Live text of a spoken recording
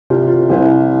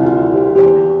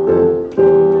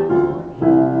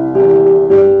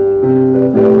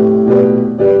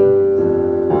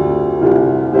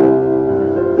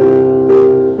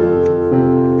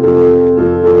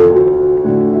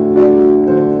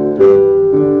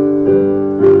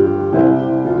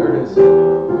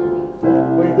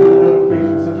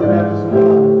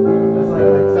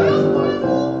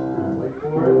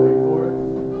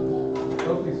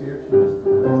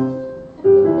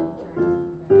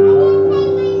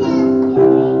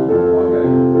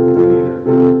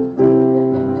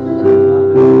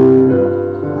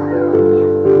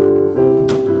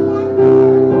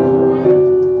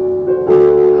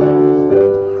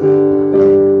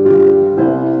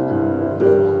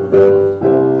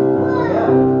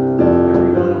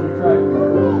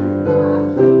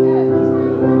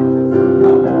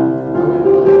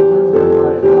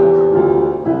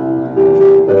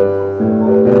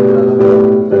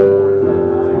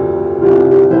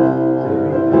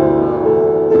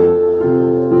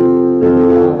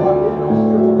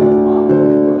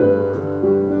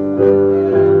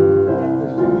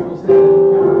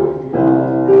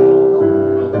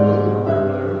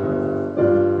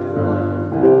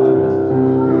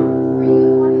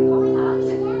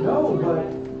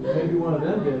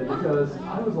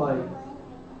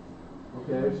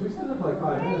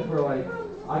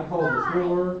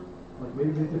store, like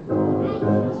maybe they took the phone, this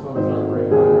phone's not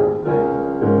great on everything.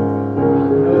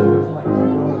 Who knows which like two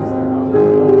phones there, how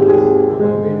many phones,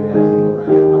 like maybe they have to go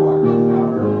back and walk around the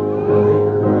counter, or they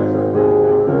can go back around the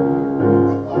counter.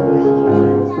 All those little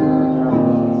things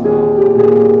around those.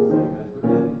 But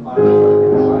then my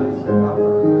body's so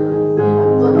proper there.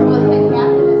 Well, what had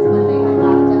happened is when they had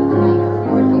locked up the night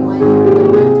before, the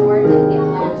front door didn't get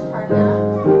latched hard enough,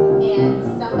 and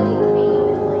somebody came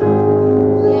and like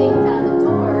yanked on the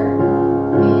door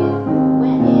and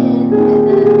went in, and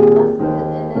then left,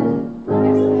 and then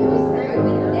it was very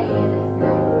windy day, and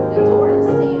the door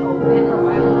stayed open a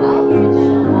while out, and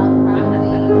then probably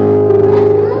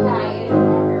after the guy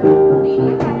or maybe I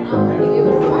don't know, maybe it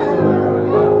was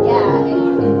yeah,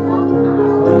 and called the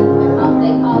cops, and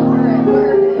they called her at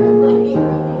work, and it was like.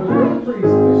 Pretty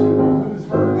squishy. Who's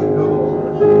hurt?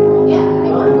 Yeah, I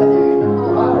work with her.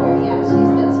 Nicole Walker. Yeah, she's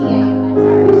the TA. I'm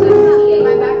sorry, she's the TA.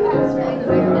 My backpack's right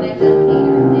there. And I've done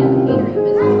catering. They have a catering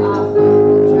business also.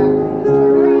 Food truck.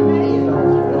 And they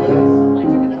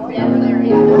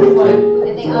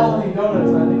also.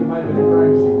 Donuts. I think it might have been a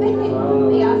crime scene.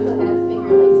 They also have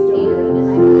Finger Lakes Catering, and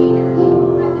I've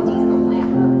catered at the diesel plant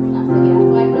and stuff. So yeah,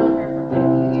 so I've known her for quite a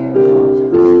few years.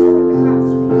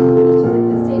 She's like,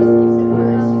 this day just keeps getting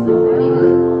worse. She's like, not even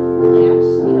latch,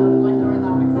 you know, the one door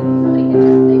locks, and somebody had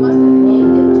just, they must have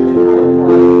yanked it just the back door was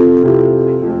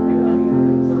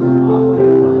broken too.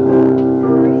 Luckily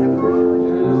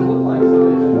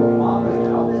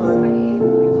nobody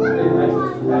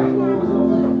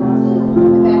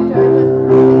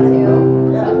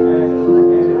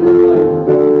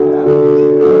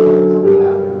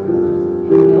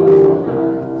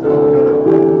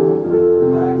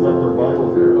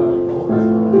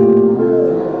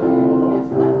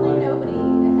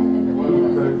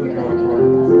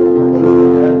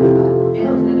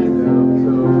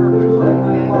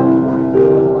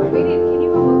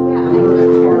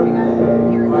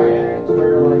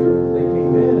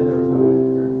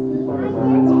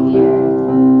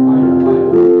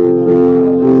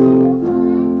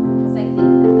I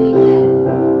think that they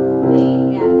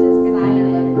had decided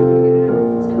to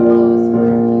close for a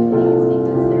few days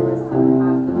because there was some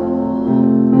possible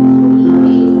B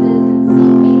cases and C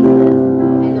cases,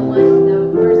 and the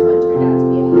first one turned out to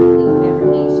be a complete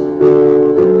fabrication.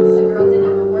 The girl didn't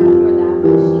even work for them,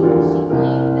 but she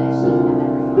claimed that she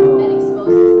had been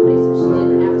exposed to somebody, so she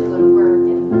didn't have to go to work,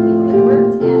 and the people that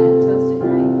worked at Toasted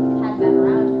Right had been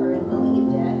around her and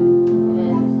believed it, and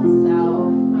so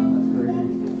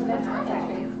that's why that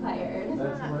transpired.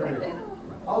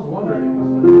 I was wondering.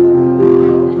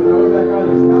 Because I was back on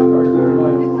these cop cars that are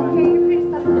like.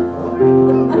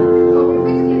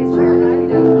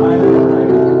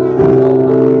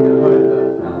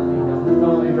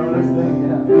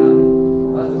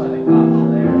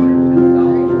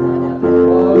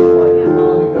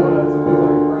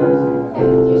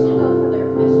 You should go for their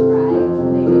fish fry.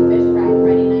 They do fish fry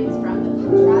Friday nights from the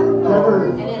food truck,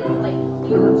 and it's like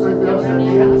huge. There's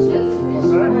snack just fish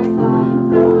fry,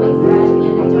 always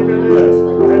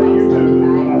red, and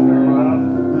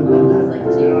I don't know how much like $6.75 for it's like 2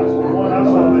 fish fries.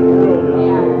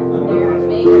 Yeah, they're big.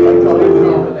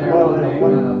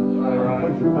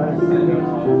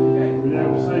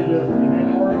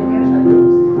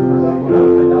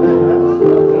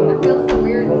 I feel so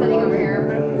weird sitting over here.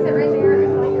 Sit right there.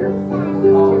 It's like you're.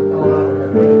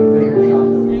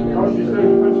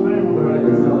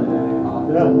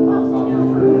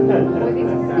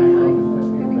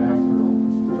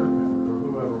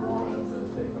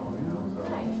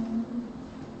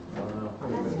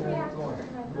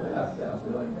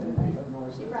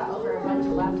 She brought over a bunch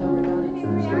of leftover donuts. She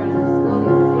wanted to school.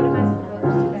 What am I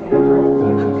supposed to do?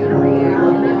 I'm gonna react.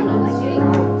 And I'm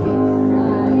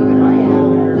gonna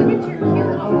like, look at your cute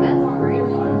little vest.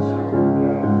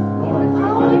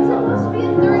 Oh, it's supposed to be a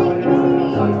 30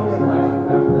 piece.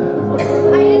 I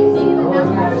didn't see the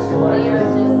numbers. They are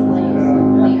just like,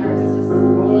 they are just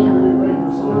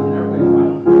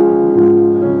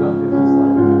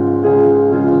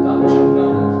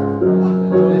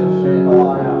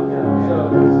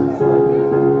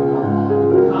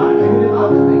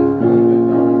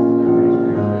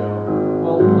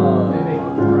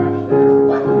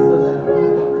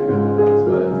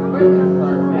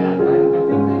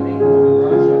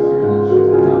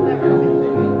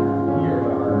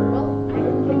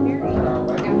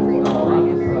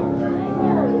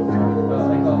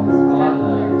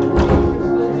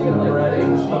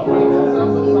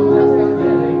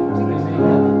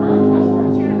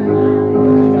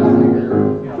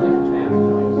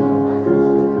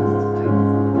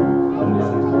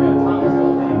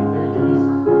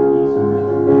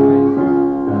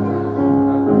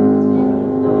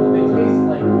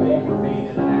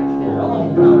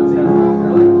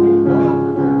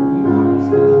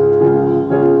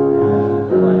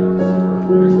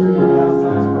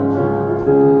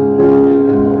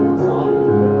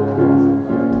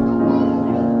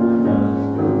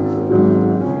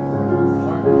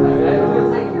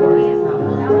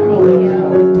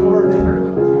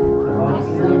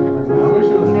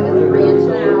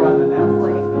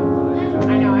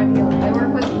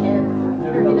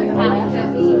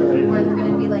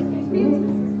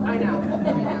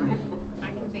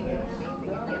think you're amazing,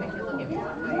 and then if you look at me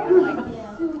one way, I'm like,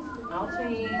 I'll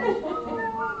change.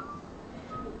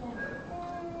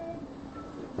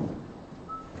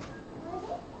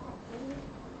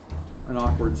 An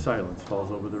awkward silence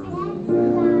falls over the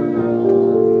room.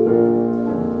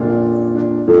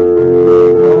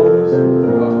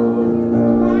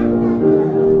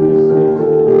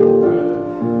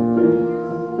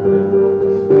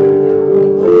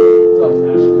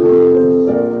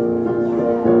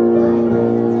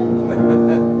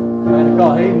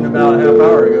 About a half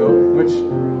hour ago, which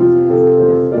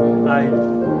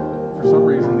for some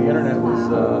reason, the internet was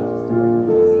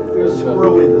It was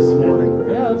squirrely this morning.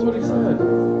 Yeah, that's what he said.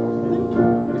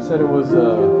 He said it was,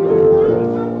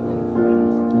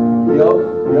 Yep,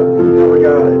 we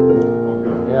got it.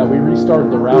 yeah, we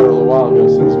restarted the router a little while ago. It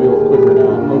seems to be a little quicker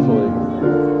now, hopefully.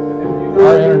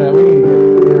 Our internet, we need to get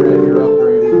the internet here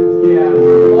upgraded. Yeah.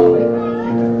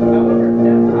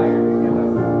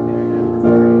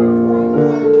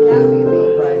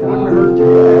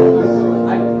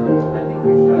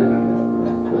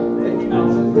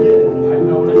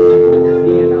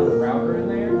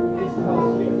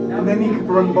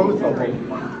 Run both of them.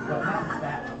 But not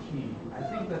that cheap. I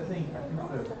think the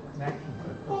connection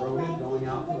was corroded going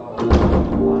out to the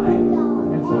line,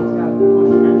 and so it's got to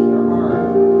push extra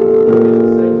hard to get the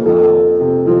signal out.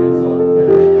 And so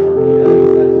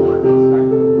that's what it's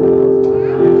expected.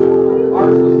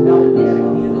 Ours was melting. We had a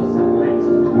candle set next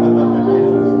to it. And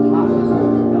it was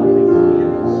possible melting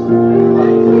candles.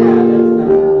 Like, yeah, that's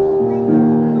not.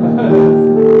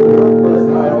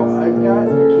 I've got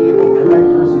cable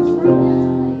connectors and stuff.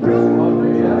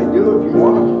 I do if you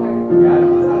want. Yeah, I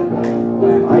don't know how to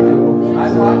play. I do.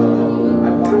 I've watched them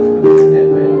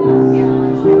snip it.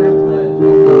 Strip it.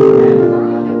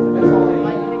 And that's all they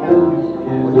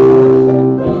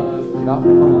Enough?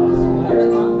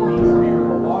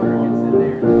 water gets in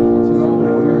there.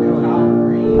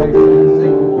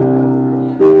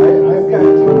 I've got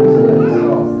tools in it,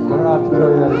 so I don't have to tell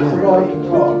you that again. I can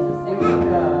talk.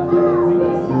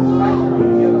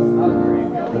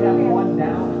 One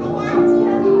down and one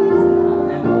up.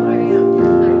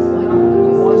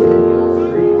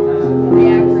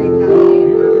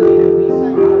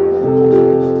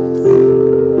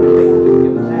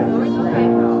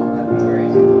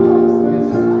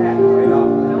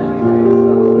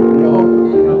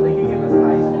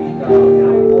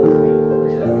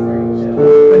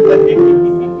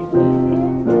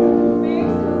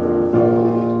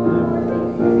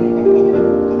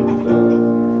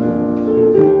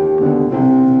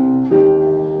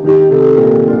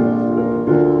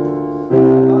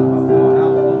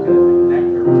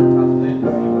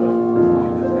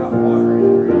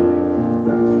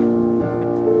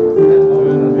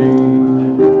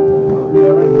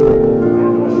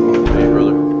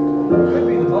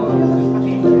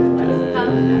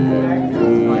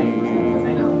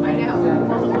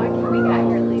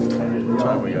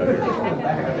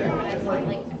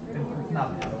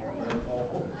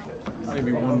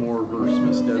 Maybe one more verse,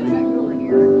 Miss Debbie. Over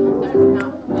here, but it's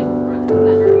not like front and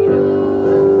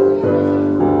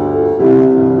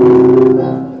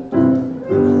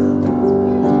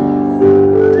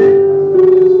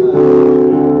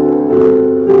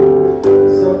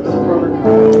center,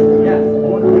 you know.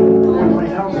 When my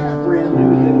house was brand new,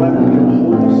 they let me do the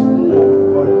whole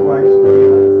school, but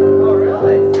Oh,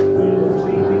 really?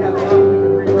 We have the option to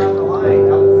reroute the line.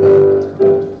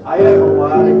 I have a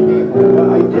lot of cable, but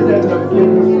I did end up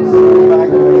getting some stuff back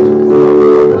when I was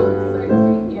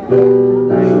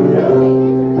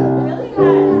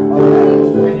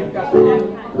And you've got the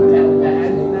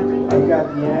ends and everything. I've got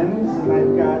the ends and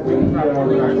I've got We can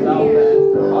probably do it ourselves.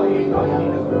 All you need is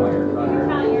a wire cutter.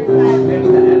 Maybe Maybe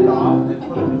the end off, and then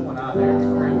put this one on there.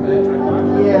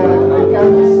 yeah, I've got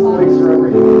the splicer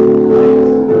everything.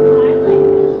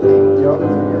 Yep.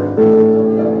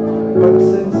 But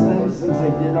since then, since I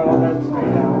did all that to my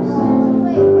house,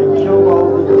 I killed all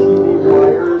the TV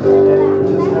wires and it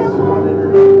just has one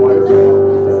internet wire.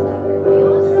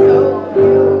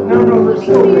 No, they're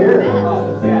still there.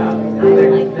 Oh, yeah. I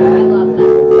love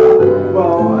that.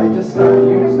 Well, I just started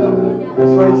using them,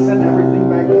 so I sent everything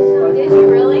back to Splicer. Did you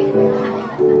really?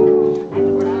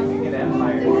 Get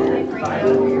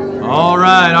Empire. All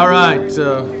right.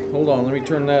 Hold on, let me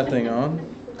turn that thing on.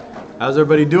 How's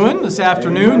everybody doing this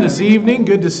afternoon, this evening?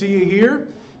 Good to see you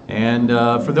here. And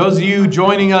for those of you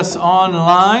joining us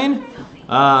online,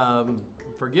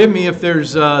 forgive me if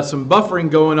there's some buffering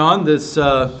going on.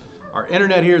 Our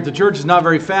internet here at the church is not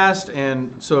very fast,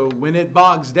 and so when it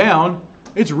bogs down,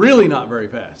 it's really not very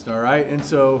fast, all right? And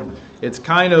so it's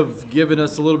kind of given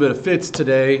us a little bit of fits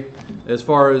today as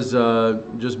far as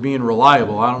just being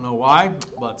reliable. I don't know why,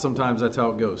 but sometimes that's how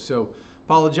it goes. So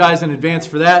apologize in advance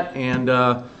for that, and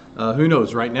who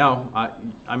knows, right now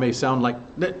I may sound like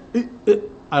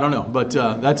I don't know, but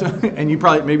that's and you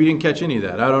probably maybe didn't catch any of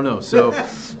that. I don't know. So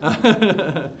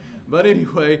but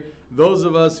anyway, those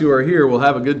of us who are here will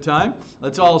have a good time.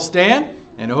 Let's all stand.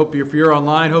 And I hope if you're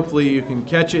online, hopefully you can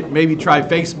catch it. Maybe try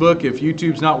Facebook if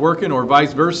YouTube's not working, or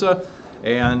vice versa,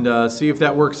 and see if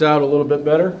that works out a little bit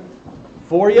better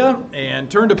for you.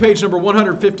 And turn to page number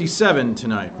 157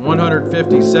 tonight.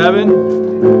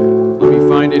 157. Let me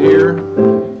find it here.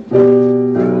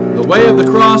 The way of the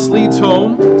cross leads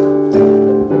home.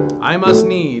 I must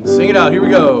needs. Sing it out. Here we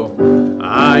go.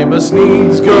 I must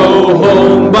needs go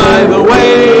home by the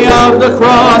way of the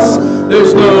cross.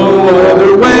 There's no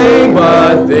other way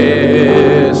but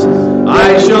this.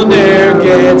 I shall ne'er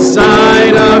get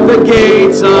sight of the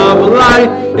gates of light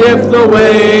if the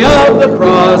way of the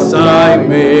cross I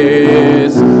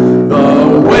miss.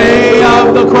 The way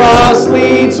of the cross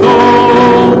leads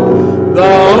home.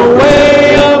 The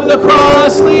way of the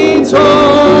cross leads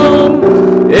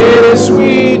home. It is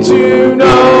sweet to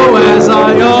know as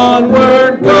I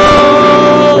onward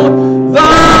go.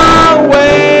 The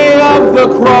way of the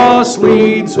cross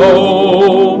leads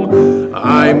home.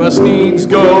 I must needs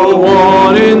go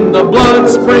on in the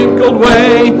blood-sprinkled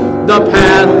way, the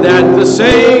path that the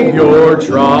Savior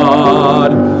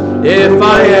trod. If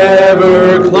I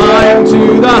ever climb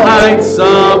to the heights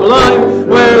sublime,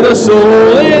 where the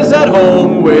soul is at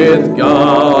home with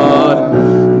God.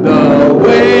 The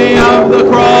way of the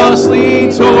cross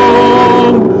leads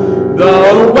home.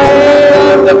 The way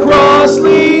of the cross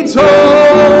leads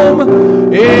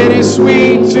home. It is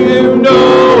sweet to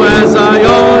know as I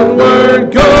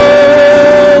onward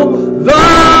go.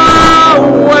 The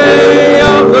way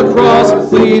of the cross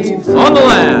leads on the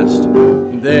last.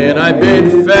 Then I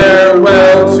bid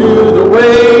farewell to the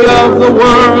way of the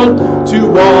world, to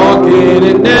walk in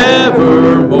it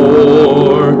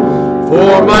nevermore.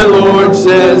 For my Lord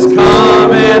says,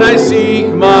 come, and I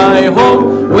seek my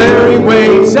home, where he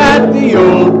waits at the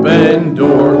open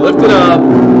door. Lift it up.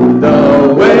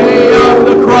 The way of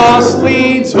the cross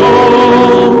leads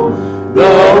home.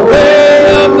 The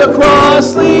way of the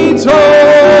cross leads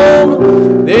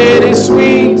home. It is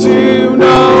sweet to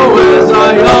know as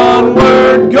I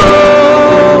onward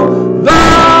go.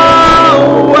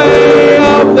 The way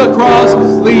of the cross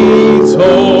leads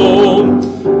home.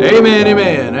 Amen,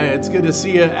 amen. It's good to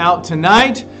see you out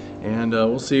tonight, and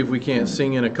we'll see if we can't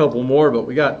sing in a couple more, but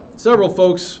we got several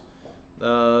folks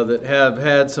that have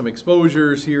had some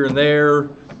exposures here and there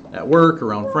at work,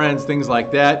 around friends, things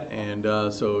like that, and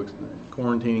so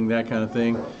quarantining, that kind of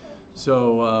thing.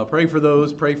 So pray for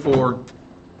those, pray for,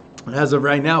 as of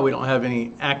right now, we don't have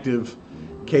any active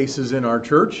cases in our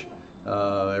church.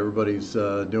 Everybody's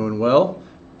doing well.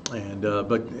 And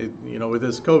but with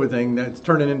this COVID thing, that's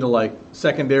turning into like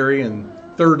secondary and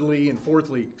thirdly and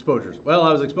fourthly exposures. Well,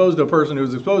 I was exposed to a person who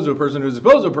was exposed to a person who was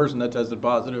exposed to a person that tested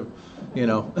positive,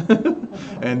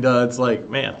 and it's like,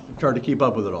 man, it's hard to keep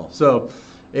up with it all. So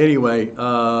anyway,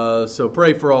 so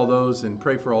pray for all those, and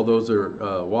pray for all those that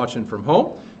are watching from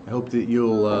home. I hope that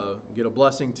you'll get a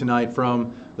blessing tonight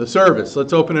from the service.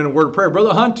 Let's open in a word of prayer.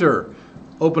 Brother Hunter,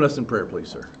 open us in prayer, please,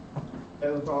 sir.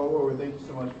 Heavenly Father, Lord, we thank you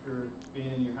so much for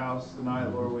being in your house tonight,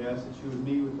 Lord. We ask that you would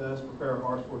meet with us, prepare our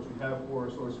hearts for what you have for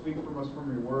us, Lord. Speak from us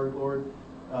from your word, Lord.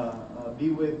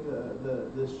 Be with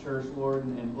this church, Lord,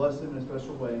 and bless them in a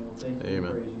special way. And we'll thank you and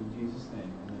praise you in Jesus'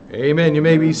 name. Amen. Amen. You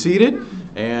may be seated.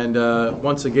 And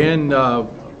once again,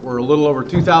 we're a little over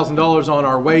 $2,000 on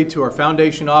our way to our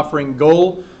foundation offering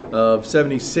goal of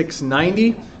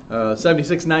 $76.90.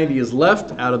 $76.90 is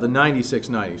left out of the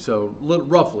 $96.90. So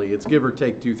roughly, it's give or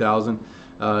take $2,000.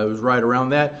 It was right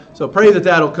around that. So pray that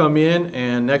that'll come in,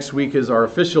 and next week is our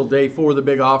official day for the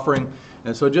big offering.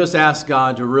 And so just ask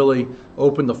God to really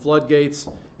open the floodgates,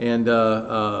 and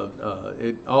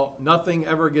nothing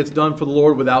ever gets done for the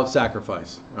Lord without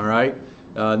sacrifice. All right?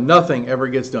 Nothing ever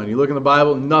gets done. You look in the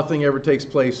Bible, nothing ever takes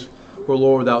place for the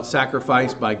Lord without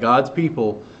sacrifice by God's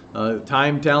people.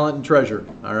 Time, talent, and treasure,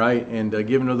 all right, and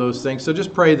giving of those things. So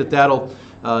just pray that that'll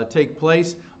take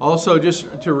place. Also,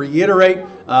 just to reiterate,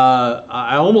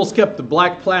 I almost kept the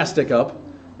black plastic up,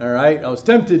 all right. I was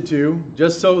tempted to,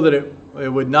 just so that it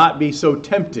would not be so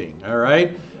tempting, all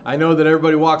right. I know that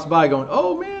everybody walks by going,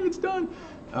 oh man, it's done.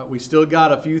 We still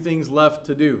got a few things left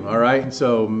to do, all right. And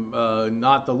so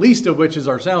not the least of which is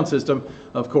our sound system,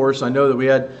 of course. I know that we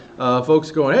had folks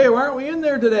going, hey, why aren't we in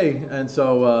there today? And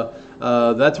so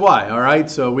that's why, all right.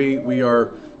 So we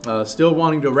are still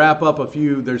wanting to wrap up a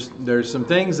few. There's some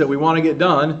things that we want to get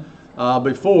done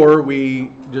before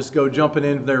we just go jumping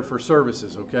in there for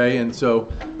services, okay? And so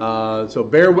so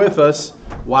bear with us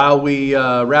while we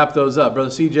wrap those up. Brother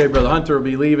CJ, Brother Hunter will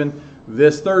be leaving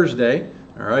this Thursday,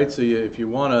 all right? So if you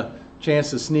want a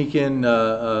chance to sneak in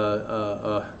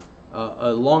a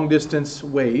long-distance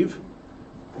wave,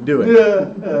 do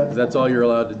it. 'Cause that's all you're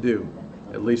allowed to do,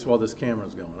 at least while this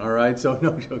camera's going, all right? So,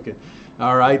 no joking.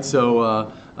 All right,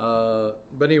 so,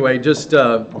 but anyway, just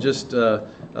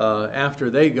after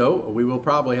they go, we will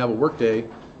probably have a work day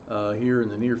here in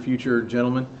the near future,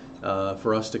 gentlemen,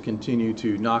 for us to continue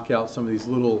to knock out some of these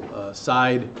little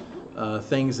side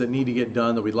things that need to get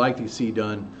done, that we'd like to see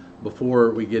done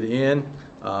before we get in.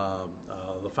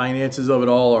 The finances of it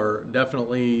all are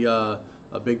definitely a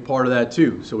big part of that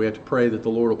too. So we have to pray that the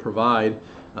Lord will provide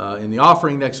in the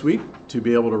offering next week to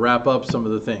be able to wrap up some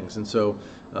of the things. And so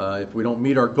if we don't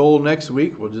meet our goal next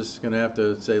week, we're just going to have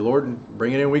to say, Lord,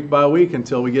 bring it in week by week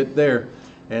until we get there.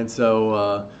 And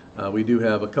so we do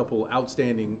have a couple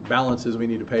outstanding balances we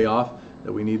need to pay off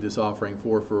that we need this offering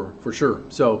for sure.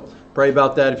 So pray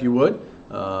about that if you would.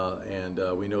 And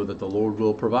we know that the Lord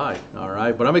will provide. All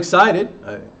right, but I'm excited.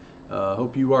 I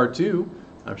hope you are too.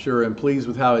 I'm sure I'm pleased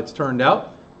with how it's turned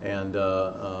out, and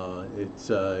it's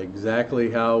exactly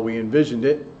how we envisioned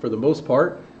it for the most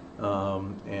part.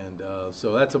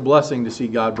 So that's a blessing to see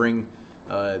God bring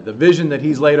the vision that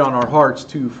He's laid on our hearts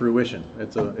to fruition.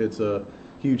 It's a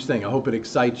huge thing. I hope it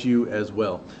excites you as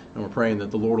well. And we're praying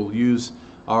that the Lord will use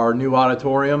our new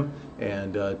auditorium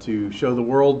and to show the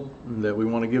world that we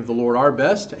want to give the Lord our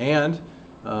best. And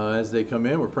as they come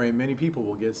in, we're praying many people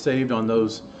will get saved on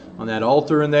that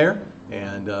altar in there,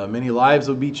 and many lives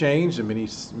will be changed, and many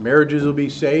marriages will be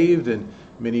saved, and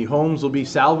many homes will be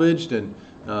salvaged. And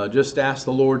just ask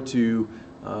the Lord to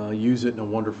use it in a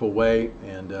wonderful way,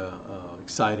 and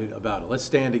excited about it. Let's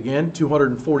stand again.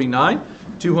 249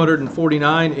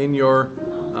 in your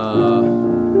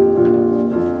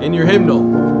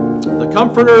hymnal. The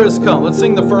Comforter has come. Let's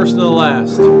sing the first and the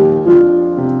last.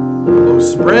 Oh,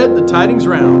 spread the tidings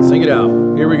round. Sing it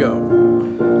out. Here we go.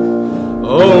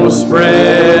 Oh,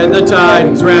 spread the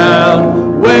tidings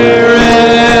round,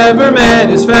 wherever man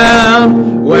is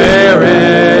found,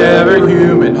 wherever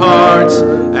human hearts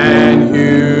and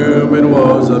human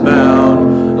woes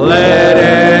abound. Let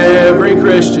every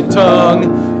Christian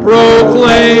tongue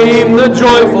proclaim the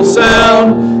joyful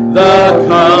sound. The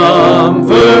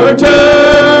Comforter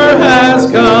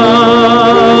has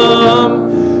come.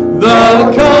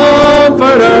 The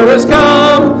Comforter has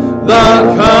come.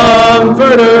 The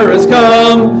Comforter has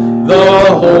come. The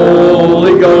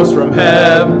Holy Ghost from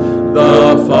heaven,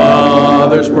 the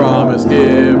Father's promise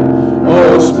give.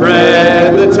 Oh,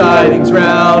 spread the tidings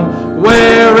round,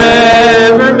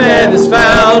 wherever man is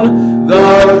found.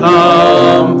 The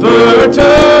Comforter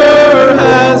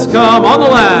has come. On the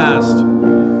last.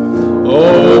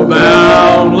 Oh,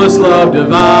 boundless love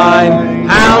divine,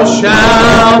 how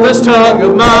shall this tongue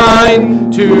of mine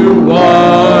to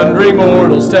wondering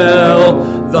mortals tell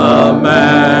the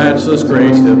matchless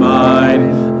grace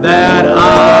divine, that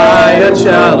I, a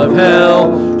child of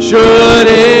hell, should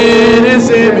in His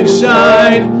image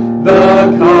shine.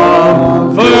 The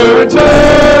Comforter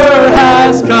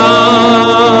has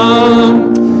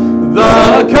come.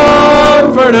 The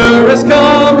Comforter has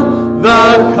come.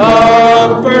 The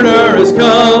Comforter has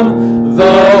come.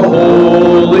 The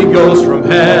Holy Ghost from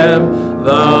heaven,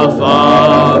 the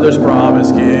Father's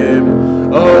promise give.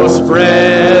 Oh,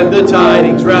 spread the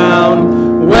tidings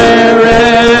round,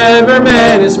 wherever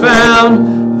man is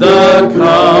found. The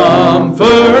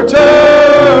Comforter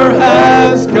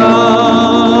has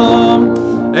come.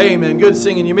 Amen. Good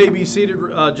singing. You may be seated.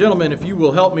 Gentlemen, if you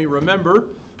will help me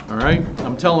remember. All right.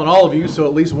 I'm telling all of you, so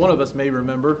at least one of us may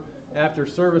remember. After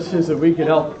services, if we could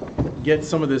help get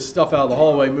some of this stuff out of the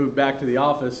hallway, moved back to the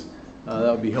office, that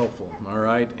would be helpful. All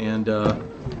right, and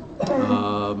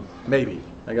maybe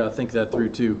I got to think that through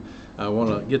too. I want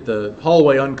to get the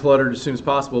hallway uncluttered as soon as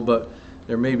possible, but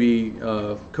there may be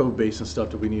code base and stuff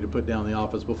that we need to put down in the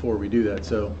office before we do that.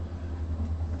 So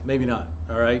maybe not.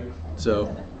 All right.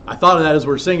 So I thought of that as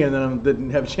we're singing, and then I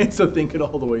didn't have a chance to think it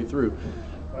all the way through.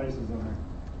 Vice is in there.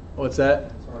 What's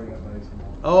that? Sorry, I got Vice in there.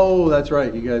 Oh, that's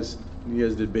right. You guys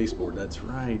did baseboard. That's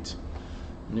right.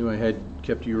 I knew I had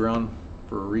kept you around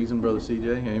for a reason, Brother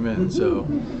CJ. Amen. So,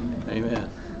 amen.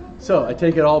 So I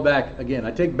take it all back again.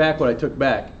 I take back what I took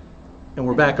back, and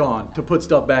we're back on to put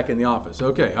stuff back in the office.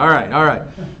 Okay. All right. All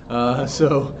right.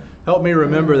 So help me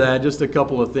remember that. Just a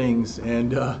couple of things,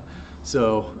 and yeah.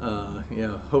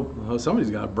 Hope somebody's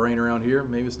got a brain around here.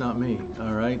 Maybe it's not me.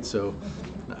 All right. So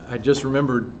I just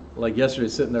remembered like yesterday,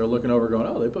 sitting there looking over, going,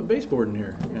 "Oh, they put baseboard in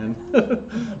here." And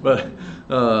but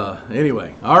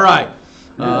anyway, all right.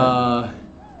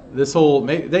 This whole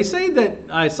they say that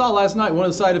I saw last night one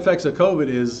of the side effects of COVID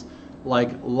is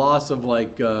like loss of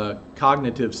like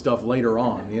cognitive stuff later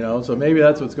on. You know, so maybe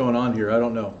that's what's going on here. I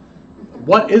don't know.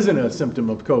 What isn't a symptom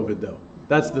of COVID though?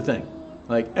 That's the thing.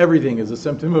 Like everything is a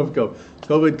symptom of COVID.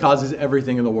 COVID causes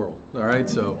everything in the world. All right,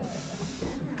 so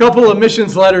a couple of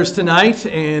missions letters tonight,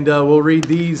 and we'll read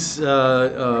these.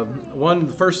 One,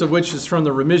 the first of which is from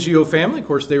the Remigio family. Of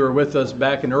course, they were with us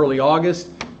back in early August.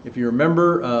 If you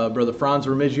remember, Brother Franz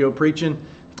Remigio preaching.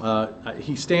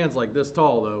 He stands like this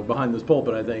tall, though, behind this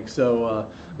pulpit, I think. So,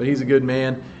 but he's a good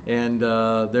man, and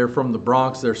they're from the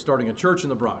Bronx. They're starting a church in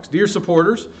the Bronx. Dear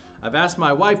supporters, I've asked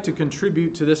my wife to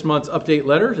contribute to this month's update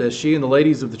letter, as she and the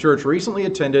ladies of the church recently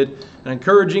attended an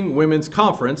encouraging women's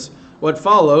conference. What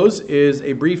follows is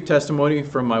a brief testimony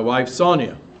from my wife,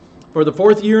 Sonia. For the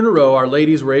 4th year in a row, our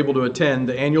ladies were able to attend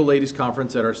the annual ladies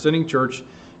conference at our sending church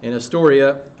in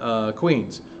Astoria,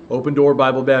 Queens, Open Door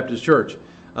Bible Baptist Church.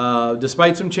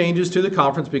 Despite some changes to the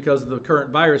conference because of the current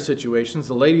virus situations,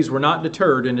 the ladies were not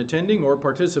deterred in attending or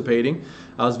participating.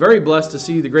 I was very blessed to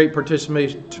see the great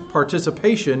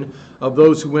participation of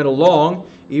those who went along,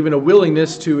 even a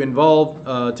willingness to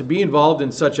be involved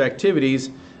in such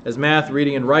activities as math,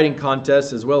 reading, and writing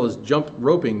contests, as well as jump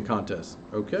roping contests.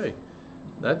 Okay.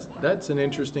 That's an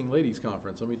interesting ladies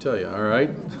conference, let me tell you, all right?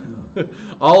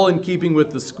 All in keeping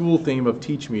with the school theme of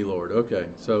Teach Me, Lord. Okay,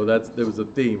 so there was a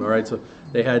theme, all right? So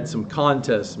they had some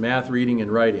contests, math, reading,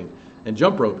 and writing, and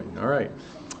jump roping, all right?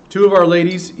 2 of our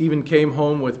ladies even came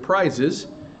home with prizes.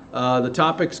 The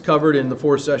topics covered in the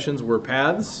 4 sessions were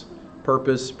paths,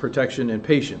 purpose, protection, and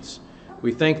patience.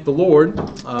 We thank the Lord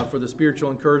for the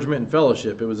spiritual encouragement and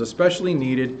fellowship. It was especially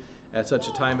needed at such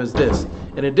a time as this.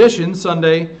 In addition,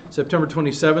 Sunday, September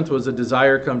 27th was a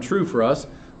desire come true for us.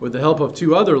 With the help of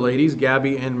 2 other ladies,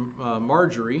 Gabby and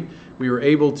Marjorie, we were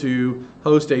able to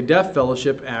host a deaf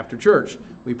fellowship after church.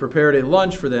 We prepared a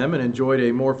lunch for them and enjoyed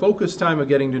a more focused time of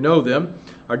getting to know them.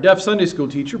 Our deaf Sunday school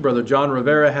teacher, Brother John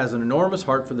Rivera, has an enormous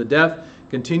heart for the deaf,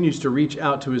 continues to reach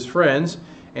out to his friends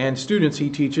and students he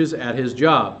teaches at his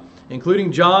job.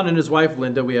 Including John and his wife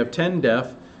Linda, we have 10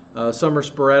 deaf, some are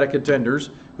sporadic attenders,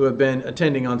 who have been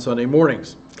attending on Sunday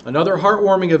mornings. Another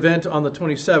heartwarming event on the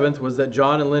 27th was that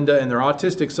John and Linda and their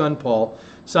autistic son Paul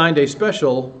signed a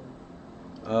special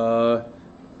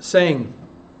sang,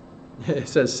 it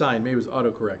says signed, maybe it was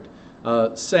autocorrect,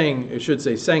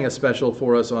 sang a special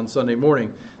for us on Sunday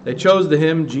morning. They chose the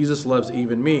hymn, Jesus Loves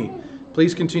Even Me.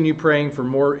 Please continue praying for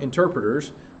more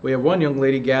interpreters. We have one young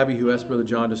lady, Gabby, who asked Brother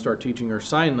John to start teaching her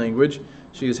sign language.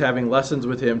 She is having lessons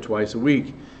with him twice a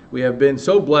week. We have been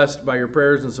so blessed by your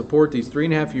prayers and support. These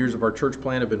 3.5 years of our church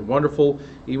plan have been wonderful,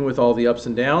 even with all the ups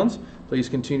and downs. Please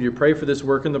continue to pray for this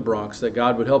work in the Bronx, that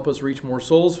God would help us reach more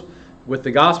souls with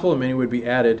the gospel and many would be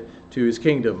added to his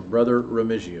kingdom. Brother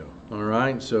Remigio. All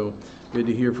right, so good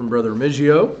to hear from Brother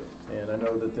Remigio. And I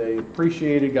know that they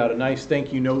appreciated, got a nice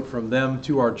thank you note from them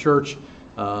to our church,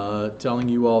 telling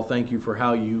you all thank you for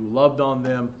how you loved on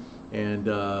them and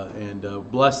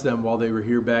blessed them while they were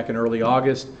here back in early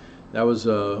August. That was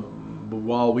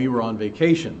while we were on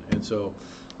vacation, and so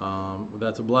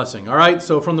that's a blessing. All right,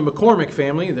 so from the McCormick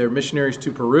family, they're missionaries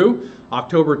to Peru,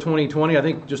 October 2020. I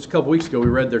think just a couple weeks ago we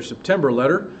read their September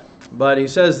letter, but he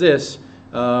says this,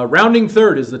 Rounding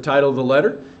Third is the title of the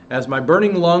letter. As my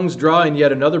burning lungs draw in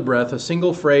yet another breath, a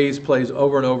single phrase plays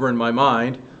over and over in my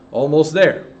mind, almost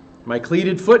there. My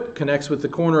cleated foot connects with the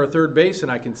corner of third base,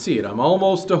 and I can see it. I'm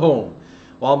almost to home.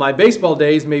 While my baseball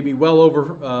days may be well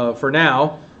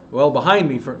behind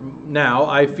me for now,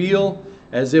 I feel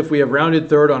as if we have rounded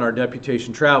third on our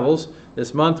deputation travels.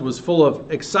 This month was full of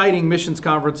exciting missions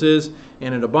conferences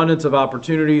and an abundance of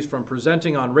opportunities, from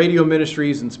presenting on radio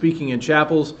ministries and speaking in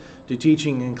chapels to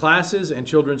teaching in classes and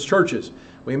children's churches.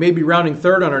 We may be rounding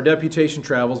third on our deputation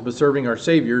travels, but serving our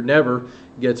Savior never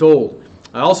gets old.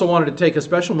 I also wanted to take a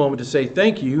special moment to say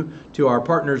thank you to our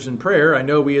partners in prayer. I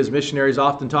know we as missionaries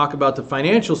often talk about the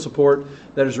financial support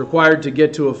that is required to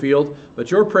get to a field, but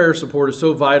your prayer support is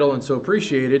so vital and so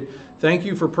appreciated. Thank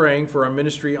you for praying for our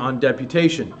ministry on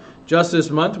deputation. Just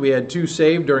this month, we had 2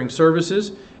 saved during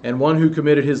services and 1 who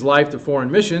committed his life to foreign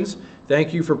missions.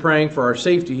 Thank you for praying for our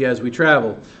safety as we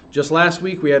travel. Just last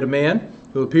week, we had a man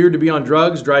who appeared to be on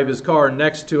drugs drive his car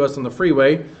next to us on the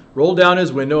freeway, roll down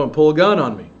his window, and pull a gun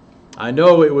on me. I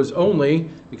know it was only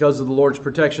because of the Lord's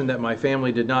protection that my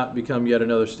family did not become yet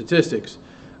another statistics.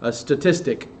 a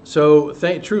statistic. So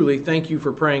truly, thank you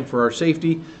for praying for our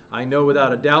safety. I know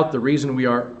without a doubt the reason we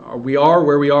are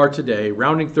where we are today,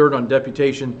 rounding third on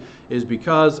deputation, is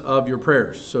because of your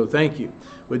prayers. So thank you.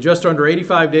 With just under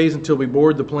 85 days until we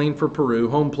board the plane for Peru,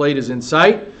 home plate is in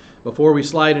sight. Before we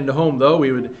slide into home, though,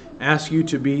 we would ask you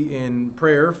to be in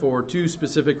prayer for two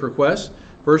specific requests.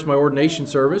 First, my ordination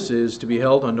service is to be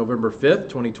held on November 5th,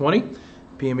 2020,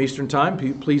 p.m. Eastern Time.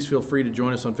 Please feel free to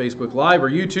join us on Facebook Live or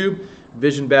YouTube,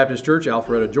 Vision Baptist Church,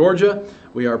 Alpharetta, Georgia.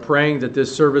 We are praying that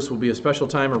this service will be a special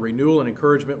time of renewal and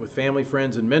encouragement with family,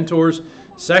 friends, and mentors.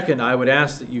 Second, I would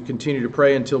ask that you continue to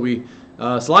pray until we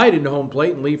slide into home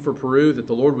plate and leave for Peru, that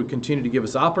the Lord would continue to give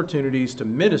us opportunities to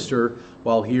minister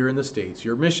while here in the States.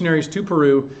 Your missionaries to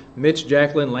Peru, Mitch,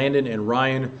 Jacqueline, Landon, and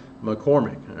Ryan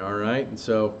McCormick. All right, and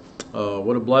so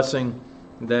what a blessing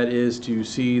that is to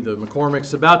see the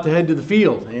McCormicks about to head to the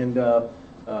field, and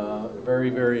very,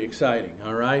 very exciting.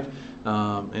 All right,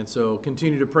 and so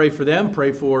continue to pray for them.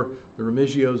 Pray for the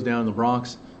Remigios down in the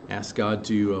Bronx. Ask God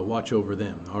to watch over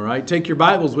them. All right, take your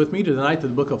Bibles with me tonight to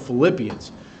the book of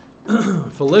Philippians.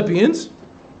 Philippians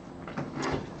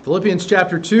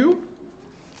chapter 2.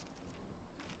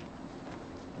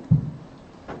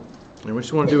 And we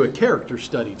just want to do a character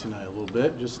study tonight a little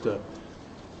bit, just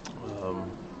on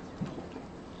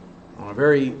a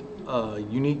very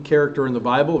unique character in the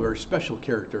Bible, a very special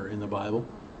character in the Bible.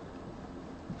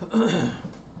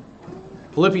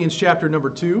 Philippians chapter number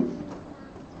 2.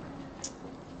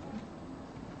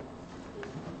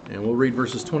 And we'll read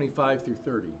verses 25 through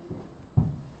 30.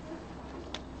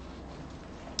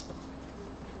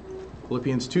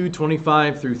 Philippians 2,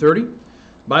 25 through 30. The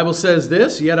Bible says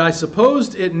this, "Yet I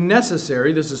supposed it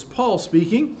necessary," this is Paul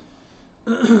speaking,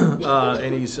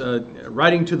 and he's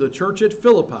writing to the church at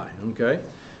Philippi, okay?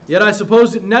 "Yet I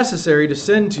supposed it necessary to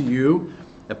send to you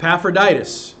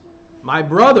Epaphroditus, my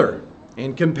brother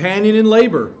and companion in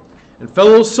labor and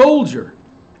fellow soldier,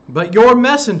 but your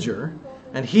messenger,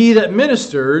 and he that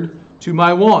ministered to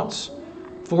my wants.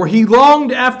 For he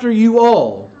longed after you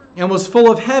all, and was full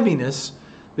of heaviness,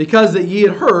 because that ye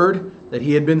had heard that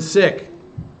he had been sick.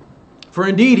 For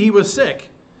indeed he was sick,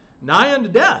 nigh unto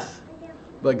death.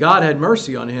 But God had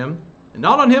mercy on him, and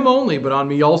not on him only, but on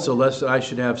me also, lest I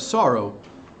should have sorrow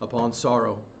upon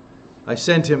sorrow. I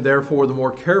sent him therefore the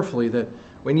more carefully, that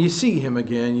when ye see him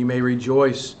again, ye may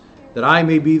rejoice, that I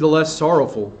may be the less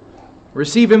sorrowful.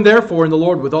 Receive him therefore in the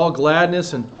Lord with all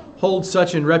gladness, and hold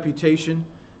such in reputation,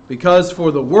 because for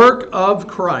the work of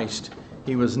Christ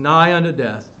he was nigh unto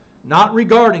death, not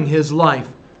regarding his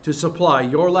life to supply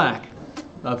your lack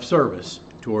of service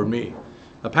toward me."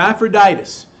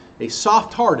 Epaphroditus, a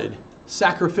soft-hearted,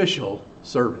 sacrificial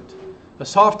servant. A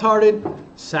soft-hearted,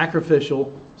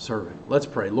 sacrificial servant. Let's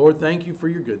pray. Lord, thank you for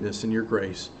your goodness and your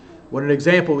grace. What an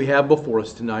example we have before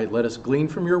us tonight. Let us glean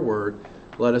from your word.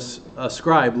 Let us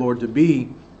ascribe, Lord, to be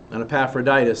an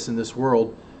Epaphroditus in this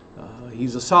world.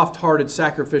 He's a soft-hearted,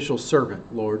 sacrificial servant,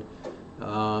 Lord.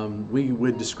 We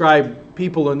would describe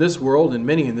people in this world, and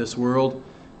many in this world,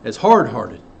 as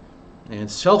hard-hearted and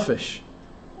selfish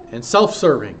and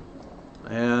self-serving.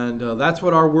 And that's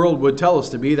what our world would tell us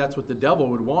to be. That's what the devil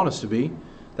would want us to be.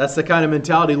 That's the kind of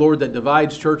mentality, Lord, that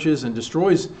divides churches and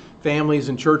destroys families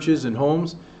and churches and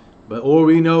homes. But Lord,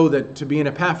 we know that to be an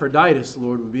Epaphroditus,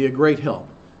 Lord, would be a great help,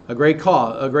 a great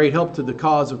help to the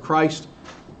cause of Christ,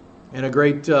 and a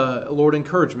great, Lord,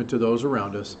 encouragement to those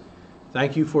around us.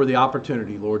 Thank you for the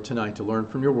opportunity, Lord, tonight to learn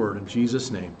from your word. In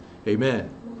Jesus' name, amen.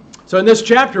 So in this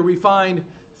chapter, we find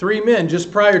three men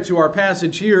just prior to our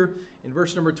passage here. In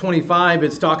verse number 25,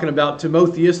 it's talking about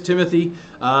Timothy,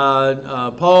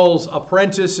 Paul's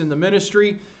apprentice in the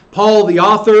ministry. Paul, the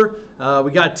author.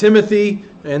 We got Timothy,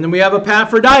 and then we have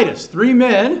Epaphroditus. Three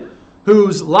men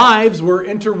whose lives were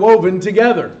interwoven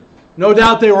together. No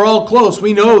doubt they were all close.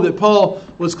 We know that Paul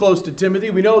was close to Timothy.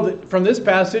 We know that from this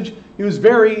passage, he was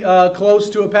very close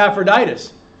to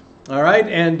Epaphroditus. All right,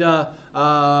 and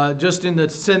just in the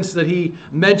sense that he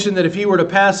mentioned that if he were to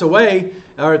pass away,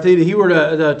 or if he were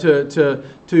to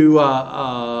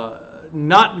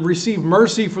not receive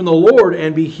mercy from the Lord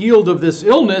and be healed of this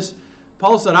illness,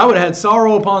 Paul said, I would have had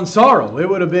sorrow upon sorrow. It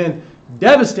would have been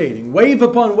devastating, wave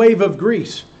upon wave of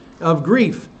grief.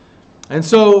 And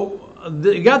so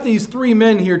you got these three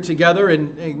men here together,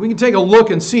 and we can take a look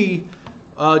and see,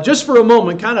 just for a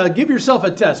moment, kind of give yourself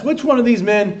a test. Which one of these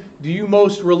men do you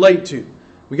most relate to?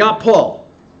 We got Paul,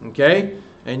 okay?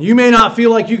 And you may not feel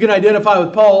like you can identify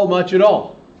with Paul much at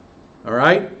all,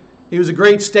 right? He was a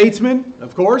great statesman,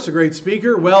 of course, a great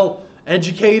speaker, well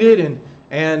educated,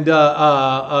 and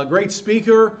a great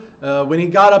speaker. When he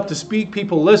got up to speak,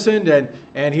 people listened,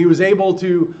 and he was able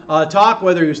to talk,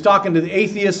 whether he was talking to the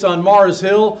atheists on Mars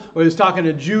Hill or he was talking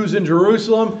to Jews in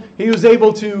Jerusalem. He was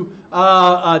able to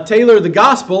tailor the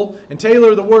gospel and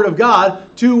tailor the word of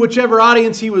God to whichever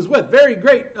audience he was with. Very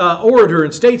great orator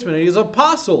and statesman. And he's an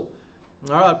apostle.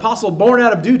 Apostle born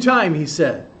out of due time, he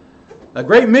said. A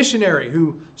great missionary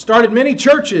who started many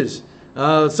churches.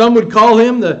 Some would call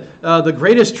him the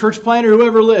greatest church planter who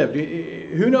ever lived.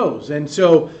 Who knows? And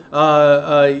so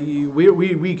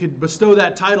we could bestow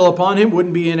that title upon him.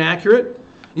 Wouldn't be inaccurate.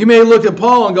 You may look at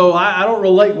Paul and go, I don't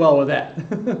relate well with that.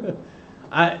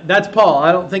 That's Paul.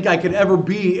 I don't think I could ever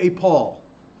be a Paul.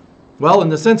 Well, in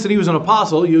the sense that he was an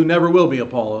apostle, you never will be a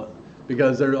Paul,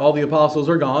 because all the apostles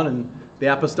are gone and the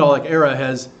apostolic era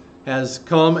has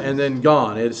come and then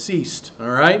gone. It has ceased. All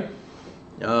right?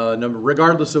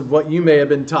 Regardless of what you may have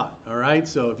been taught. All right?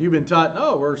 So if you've been taught,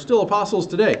 oh, we're still apostles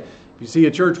today. If you see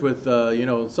a church with,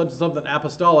 something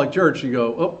apostolic church, you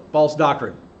go, oh, false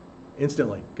doctrine.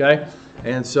 Instantly. Okay?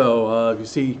 And so if you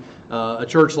see a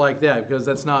church like that, because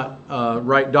that's not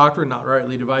right doctrine, not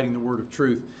rightly dividing the word of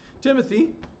truth.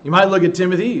 Timothy, you might look at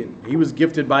Timothy. He was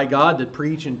gifted by God to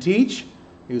preach and teach.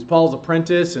 He was Paul's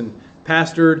apprentice and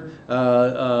pastored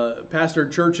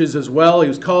churches as well. He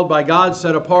was called by God,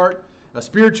 set apart, a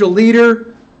spiritual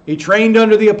leader. He trained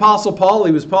under the Apostle Paul.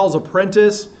 He was Paul's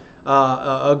apprentice,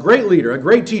 a great leader, a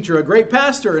great teacher, a great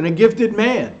pastor, and a gifted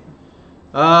man.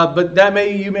 But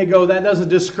you may go, that doesn't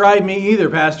describe me either,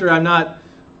 Pastor. I'm not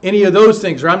any of those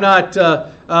things, or I'm not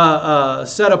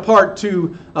set apart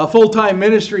to full-time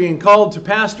ministry and called to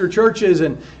pastor churches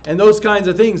and those kinds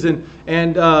of things.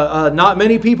 And not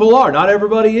many people are. Not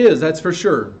everybody is, that's for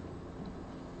sure.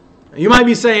 You might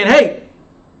be saying, hey,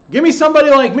 give me somebody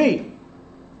like me.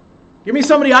 Give me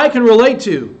somebody I can relate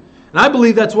to. And I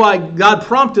believe that's why God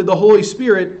prompted the Holy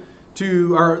Spirit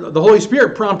the Holy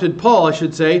Spirit prompted Paul, I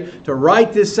should say, to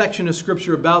write this section of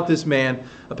Scripture about this man,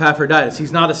 Epaphroditus.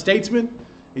 He's not a statesman.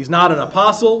 He's not an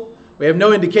apostle. We have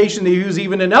no indication that he was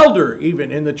even an elder,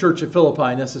 even in the church of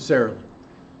Philippi necessarily.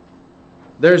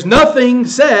 There's nothing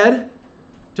said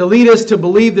to lead us to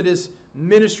believe that his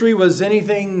ministry was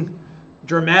anything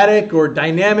dramatic or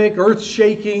dynamic,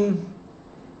 earth-shaking,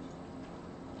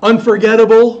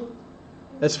 unforgettable,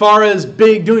 as far as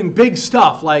doing big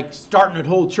stuff like starting a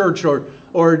whole church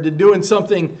or doing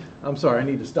something. I'm sorry, I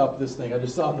need to stop this thing. I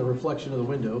just saw in the reflection of the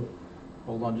window.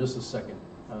 Hold on just a second.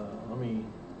 Let me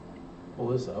pull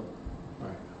this up. All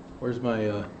right. Where's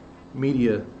my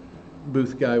media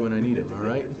booth guy when I need him? All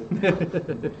right.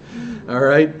 All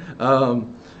right.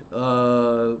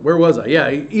 Where was I? Yeah,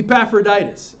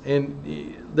 Epaphroditus.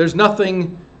 And there's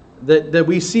nothing that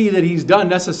we see that he's done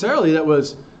necessarily that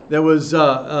was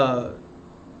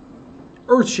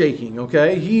earth-shaking,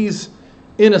 okay? He's,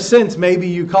 in a sense, maybe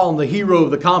you call him the hero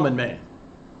of the common man.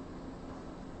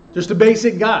 Just a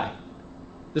basic guy.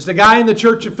 Just a guy in the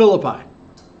church of Philippi.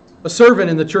 A servant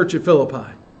in the church of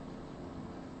Philippi.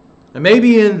 And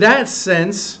maybe in that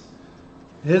sense,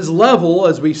 his level,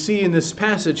 as we see in this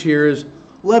passage here, his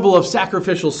level of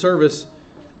sacrificial service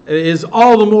is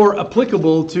all the more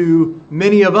applicable to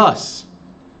many of us.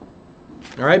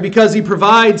 All right, because he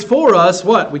provides for us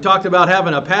what? We talked about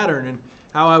having a pattern and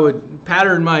how I would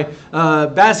pattern my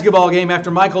basketball game after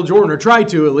Michael Jordan, or try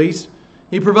to at least.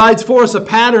 He provides for us a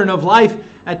pattern of life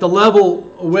at the level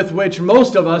with which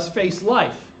most of us face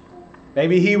life.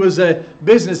 Maybe he was a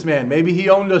businessman. Maybe he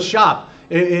owned a shop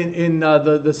in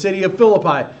the city of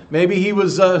Philippi. Maybe he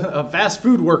was a fast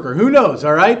food worker. Who knows,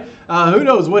 all right? Who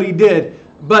knows what he did.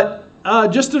 But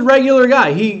just a regular guy.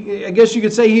 I guess you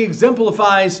could say he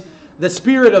exemplifies the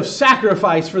spirit of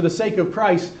sacrifice for the sake of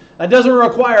Christ. That doesn't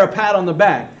require a pat on the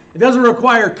back. It doesn't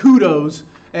require kudos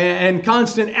and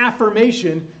constant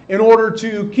affirmation in order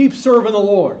to keep serving the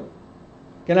Lord.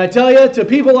 Can I tell you, to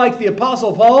people like the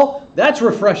Apostle Paul, that's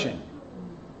refreshing.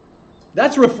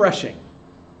 That's refreshing.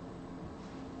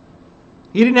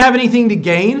 He didn't have anything to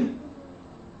gain.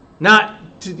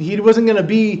 He wasn't going to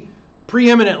be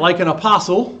preeminent like an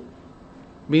apostle.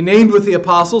 Be named with the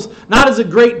apostles. Not as a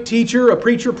great teacher, a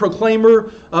preacher,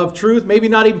 proclaimer of truth. Maybe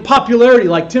not even popularity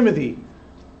like Timothy.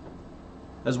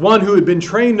 As one who had been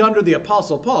trained under the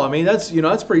Apostle Paul. I mean,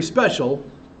 that's pretty special.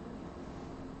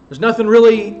 There's nothing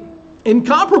really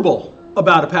incomparable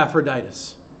about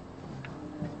Epaphroditus,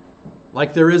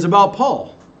 like there is about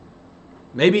Paul.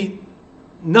 Maybe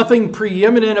nothing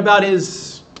preeminent about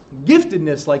his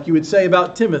giftedness, like you would say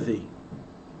about Timothy.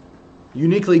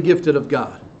 Uniquely gifted of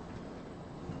God.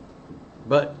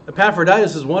 But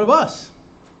Epaphroditus is one of us.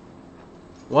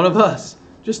 One of us.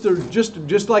 Just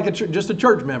like a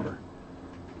church member.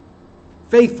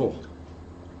 Faithful.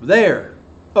 there,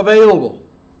 available,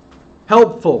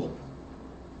 helpful.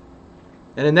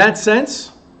 And in that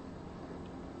sense,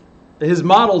 his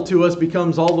model to us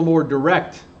becomes all the more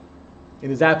direct in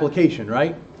his application,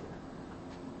 right?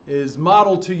 His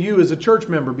model to you as a church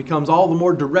member becomes all the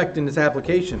more direct in its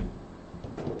application.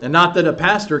 And not that a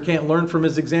pastor can't learn from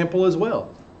his example as well.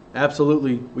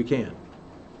 Absolutely, we can.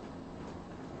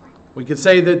 We could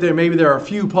say that maybe there are a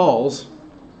few Pauls,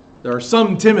 there are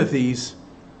some Timothys,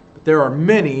 but there are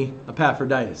many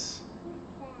Epaphroditus.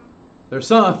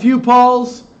 There's a few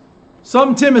Pauls,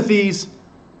 some Timothys,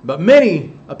 but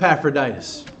many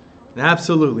Epaphroditus. And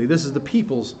absolutely, this is the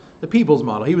people's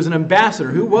model. He was an ambassador.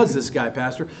 Who was this guy,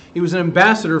 Pastor? He was an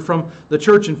ambassador from the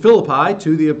church in Philippi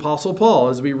to the Apostle Paul.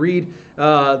 As we read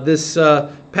this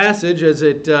passage, as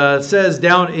it says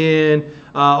down in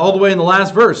all the way in the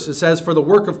last verse, it says, "For the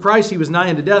work of Christ he was nigh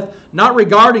unto death, not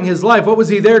regarding his life." What was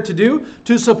he there to do?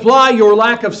 To supply your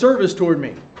lack of service toward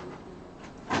me.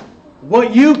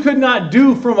 What you could not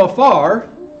do from afar,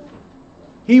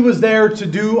 he was there to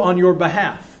do on your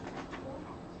behalf.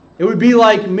 It would be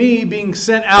like me being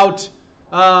sent out,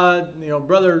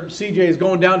 Brother CJ is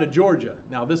going down to Georgia.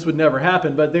 Now, this would never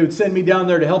happen, but they would send me down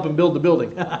there to help him build the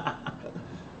building.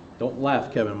 Don't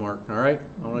laugh, Kevin Mark, all right?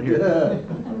 I want to hear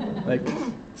it. Like,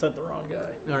 sent the wrong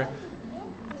guy. All right.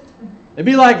 It'd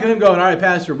be like them going, all right,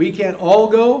 Pastor, we can't all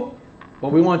go,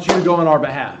 but we want you to go on our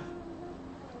behalf.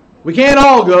 We can't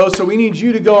all go, so we need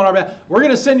you to go on our behalf. We're going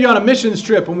to send you on a missions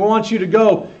trip, and we want you to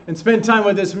go and spend time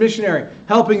with this missionary,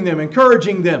 helping them,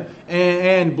 encouraging them,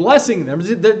 and blessing them.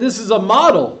 This is a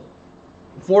model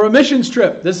for a missions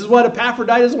trip. This is what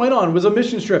Epaphroditus went on, was a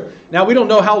missions trip. Now, we don't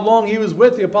know how long he was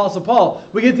with the Apostle Paul.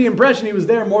 We get the impression he was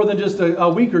there more than just a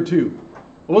week or two.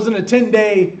 It wasn't a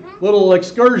 10-day little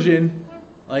excursion.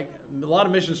 Like a lot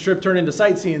of missions trips turn into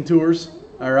sightseeing tours,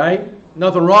 all right?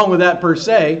 Nothing wrong with that per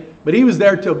se, but he was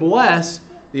there to bless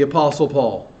the Apostle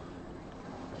Paul.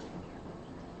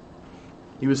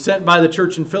 He was sent by the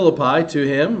church in Philippi to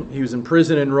him. He was in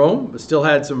prison in Rome, but still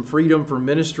had some freedom for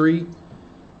ministry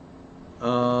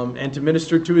and to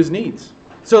minister to his needs.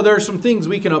 So there are some things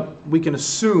we can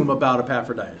assume about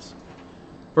Epaphroditus.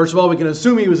 First of all, we can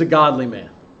assume he was a godly man,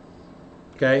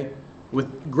 okay,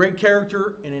 with great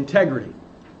character and integrity.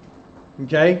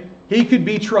 Okay, he could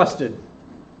be trusted.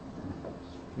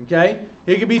 Okay?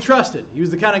 He could be trusted. He was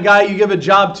the kind of guy you give a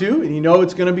job to and you know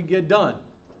it's going to get done.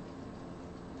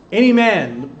 Any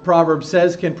man, the proverb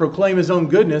says, can proclaim his own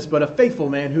goodness, but a faithful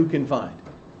man who can find?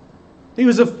 He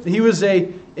was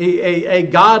a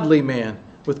godly man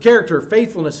with character,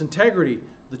 faithfulness, integrity.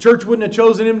 The church wouldn't have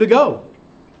chosen him to go.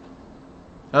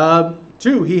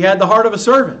 2, he had the heart of a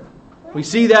servant. We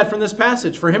see that from this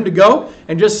passage. For him to go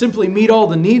and just simply meet all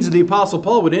the needs of the Apostle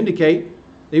Paul would indicate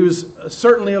he was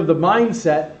certainly of the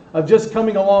mindset of just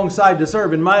coming alongside to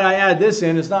serve. And might I add this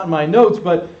in, it's not in my notes,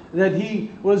 but that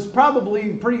he was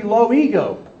probably pretty low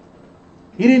ego.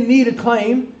 He didn't need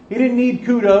acclaim. He didn't need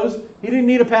kudos. He didn't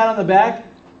need a pat on the back.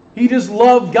 He just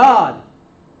loved God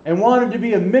and wanted to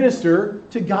be a minister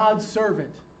to God's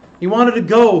servant. He wanted to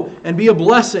go and be a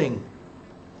blessing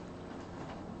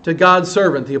to God's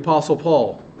servant, the Apostle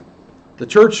Paul. The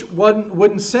church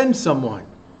wouldn't send someone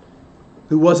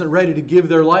who wasn't ready to give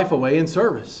their life away in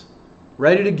service,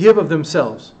 ready to give of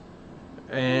themselves.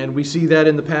 And we see that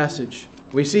in the passage.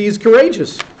 We see he's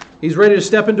courageous. He's ready to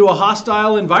step into a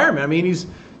hostile environment. I mean, he's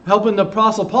helping the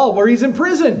Apostle Paul where he's in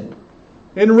prison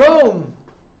in Rome,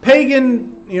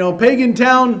 pagan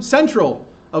town central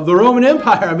of the Roman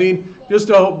Empire. I mean, just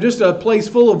a place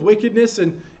full of wickedness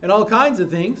and all kinds of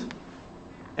things.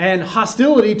 And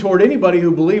hostility toward anybody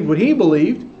who believed what he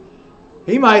believed.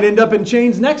 He might end up in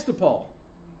chains next to Paul,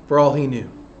 for all he knew.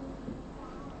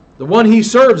 The one he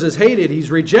serves is hated. He's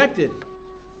rejected.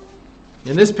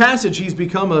 In this passage, he's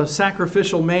become a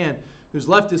sacrificial man who's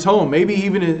left his home, maybe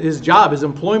even his job, his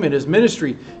employment, his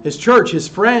ministry, his church, his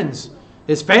friends,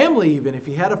 his family even, if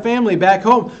he had a family back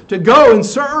home, to go and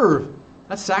serve.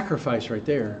 That's sacrifice right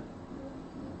there.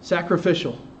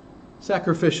 Sacrificial.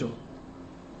 Sacrificial.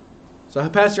 So,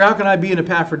 Pastor, how can I be an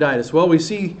Epaphroditus? Well, we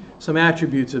see some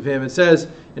attributes of him. It says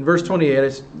in verse 28,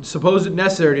 I suppose it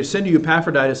necessary to send you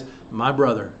Epaphroditus, my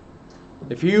brother.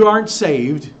 If you aren't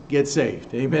saved, get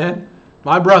saved. Amen?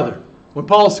 My brother. When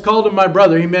Paul called him my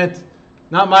brother, he meant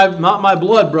not my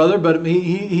blood brother, but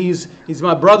he's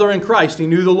my brother in Christ. He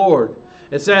knew the Lord.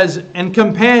 It says, and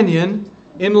companion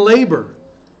in labor.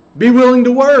 Be willing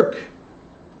to work.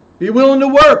 Be willing to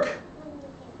work.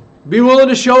 Be willing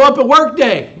to show up at work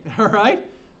day. All right?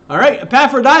 All right.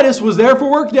 Epaphroditus was there for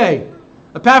work day.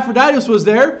 Epaphroditus was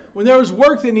there when there was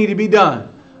work that needed to be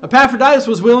done. Epaphroditus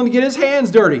was willing to get his hands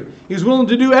dirty. He was willing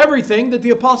to do everything that the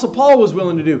Apostle Paul was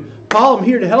willing to do. Paul, I'm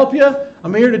here to help you.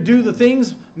 I'm here to do the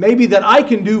things maybe that I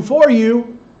can do for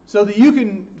you so that you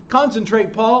can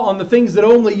concentrate, Paul, on the things that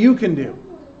only you can do.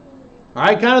 All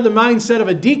right, kind of the mindset of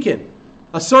a deacon,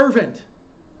 a servant,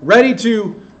 ready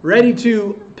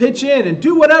to pitch in and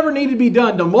do whatever needed to be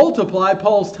done to multiply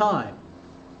Paul's time.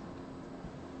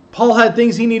 Paul had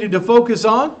things he needed to focus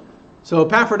on, so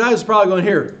Epaphroditus is probably going,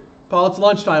 here, Paul, it's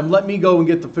lunchtime. Let me go and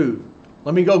get the food.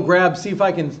 Let me go see if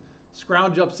I can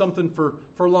scrounge up something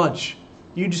for lunch.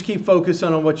 You just keep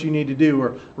focusing on what you need to do,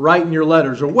 or writing your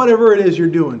letters, or whatever it is you're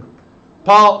doing.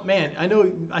 Paul, man,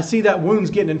 I see that wound's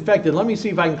getting infected. Let me see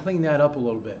if I can clean that up a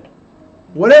little bit.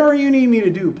 Whatever you need me to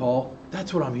do, Paul,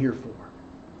 that's what I'm here for.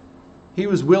 He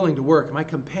was willing to work. My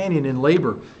companion in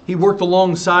labor. He worked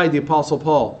alongside the Apostle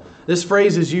Paul. This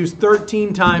phrase is used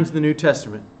 13 times in the New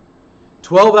Testament.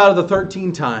 12 out of the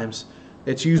 13 times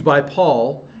it's used by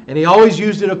Paul, and he always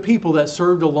used it of people that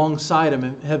served alongside him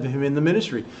in the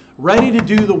ministry, ready to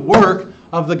do the work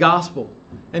of the gospel.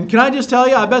 And can I just tell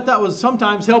you, I bet that was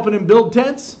sometimes helping him build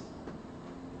tents.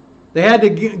 They had to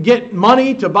get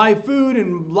money to buy food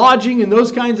and lodging and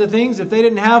those kinds of things. If they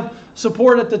didn't have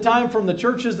support at the time from the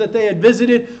churches that they had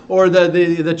visited, or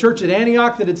the church at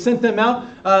Antioch that had sent them out,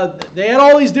 they had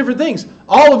all these different things.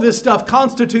 All of this stuff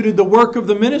constituted the work of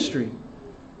the ministry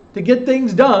to get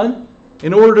things done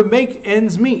in order to make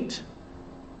ends meet.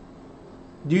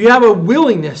 Do you have a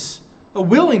willingness? A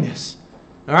willingness.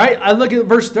 All right, I look at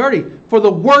verse 30. For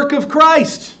the work of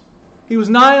Christ. He was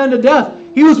nigh unto death.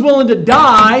 He was willing to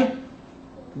die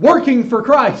working for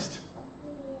Christ.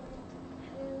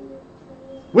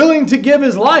 Willing to give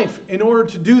his life in order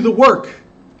to do the work.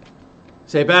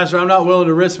 Say, Pastor, I'm not willing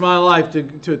to risk my life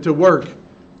to work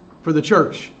for the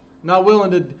church. I'm not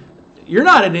willing to. You're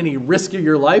not at any risk of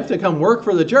your life to come work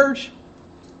for the church.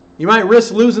 You might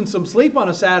risk losing some sleep on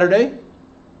a Saturday,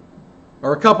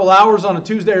 or a couple hours on a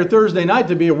Tuesday or Thursday night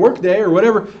to be a work day or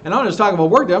whatever. And I'm not just talking about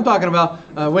work day. I'm talking about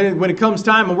when it comes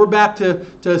time and we're back to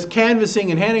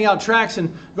canvassing and handing out tracts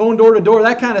and going door to door,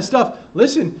 that kind of stuff.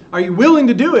 Listen, are you willing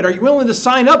to do it? Are you willing to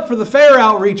sign up for the fair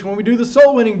outreach when we do the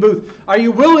soul winning booth? Are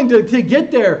you willing to get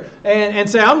there and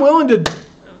say, I'm willing to...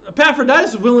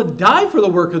 Epaphroditus was willing to die for the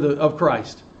work of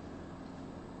Christ.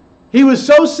 He was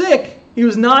so sick, he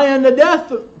was nigh unto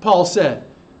death, Paul said.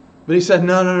 But he said,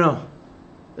 no.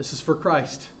 This is for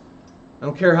Christ. I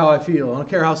don't care how I feel. I don't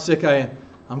care how sick I am.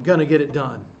 I'm going to get it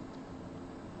done.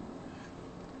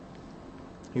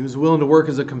 He was willing to work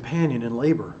as a companion in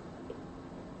labor.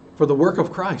 For the work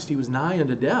of Christ, he was nigh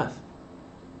unto death.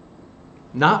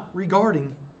 Not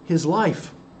regarding his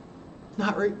life.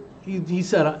 He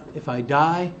said, if I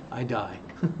die, I die.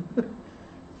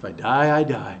 If I die, I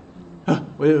die.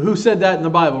 Who said that in the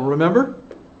Bible? Remember?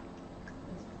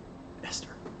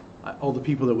 Esther. All the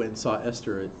people that went and saw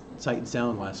Esther at Sight and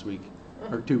Sound last week,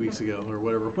 or 2 weeks ago, or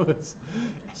whatever it was.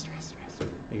 Esther.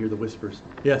 I hear the whispers.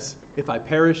 Yes, if I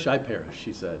perish, I perish,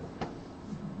 she said.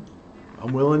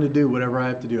 I'm willing to do whatever I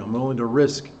have to do. I'm willing to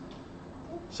risk.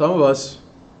 Some of us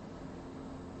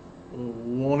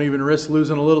won't even risk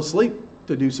losing a little sleep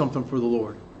to do something for the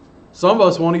Lord. Some of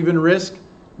us won't even risk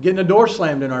getting a door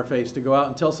slammed in our face to go out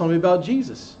and tell somebody about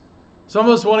Jesus. Some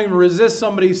of us won't even risk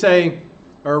somebody saying,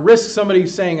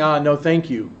 no thank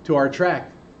you to our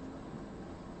tract.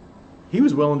 He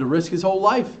was willing to risk his whole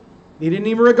life. He didn't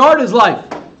even regard his life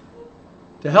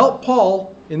to help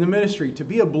Paul in the ministry, to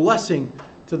be a blessing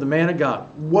to the man of God.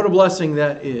 What a blessing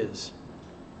that is.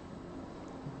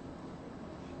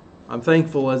 I'm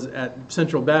thankful at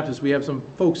Central Baptist we have some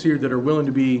folks here that are willing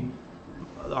to be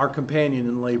our companion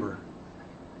in labor.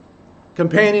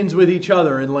 Companions with each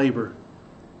other in labor.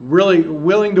 Really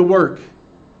willing to work. It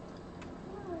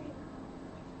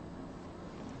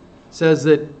says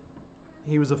that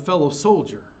he was a fellow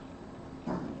soldier.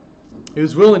 He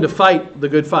was willing to fight the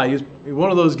good fight. He was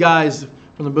one of those guys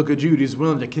from the book of Jude. He's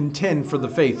willing to contend for the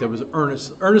faith that was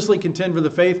earnestly contend for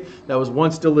the faith that was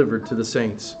once delivered to the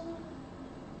saints.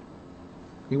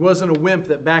 He wasn't a wimp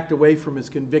that backed away from his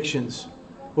convictions.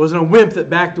 He wasn't a wimp that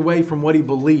backed away from what he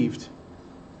believed.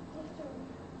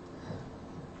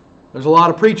 There's a lot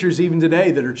of preachers even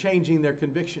today that are changing their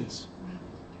convictions.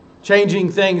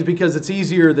 Changing things because it's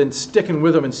easier than sticking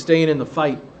with them and staying in the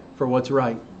fight for what's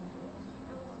right.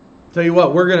 Tell you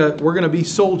what, we're gonna be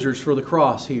soldiers for the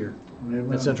cross here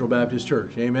at Central Baptist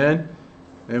Church. Amen?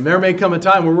 And there may come a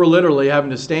time where we're literally having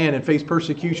to stand and face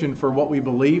persecution for what we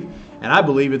believe. And I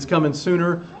believe it's coming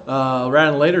sooner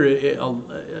rather than later.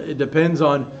 It depends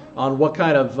on what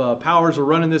kind of powers are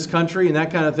running this country and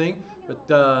that kind of thing.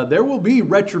 But there will be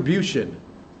retribution.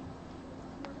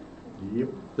 Yep.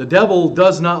 The devil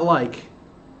does not like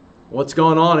what's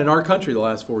gone on in our country the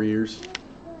last 4 years.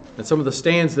 And some of the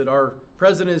stands that our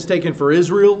president has taken for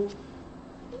Israel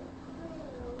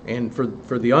and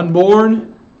for the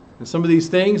unborn and some of these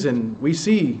things. And we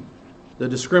see the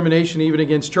discrimination even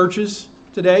against churches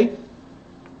today,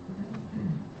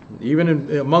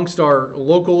 even amongst our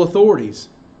local authorities.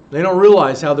 They don't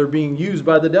realize how they're being used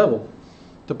by the devil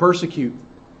to persecute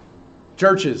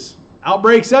churches.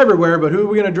 Outbreaks everywhere, but who are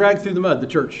we going to drag through the mud? The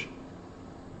church.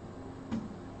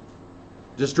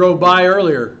 Just drove by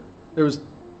earlier. There was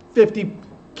 50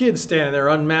 kids standing there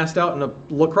unmasked out in a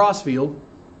lacrosse field,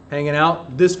 hanging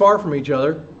out this far from each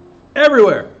other,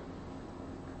 everywhere.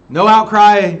 No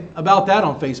outcry about that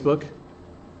on Facebook.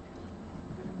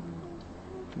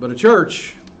 But a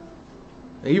church,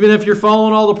 even if you're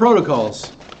following all the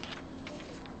protocols,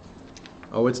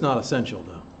 oh, it's not essential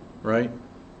though, right?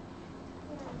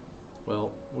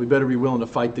 Well, we better be willing to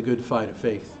fight the good fight of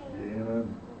faith.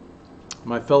 Amen.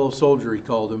 My fellow soldier, he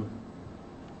called him.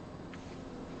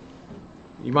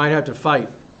 You might have to fight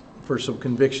for some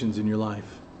convictions in your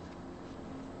life.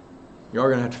 You are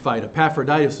going to have to fight.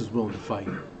 Epaphroditus is willing to fight.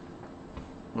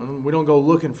 We don't go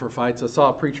looking for fights. I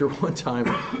saw a preacher one time,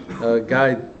 a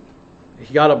guy,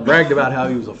 he got up, bragged about how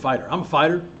he was a fighter. I'm a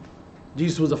fighter.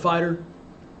 Jesus was a fighter.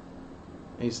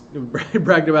 And he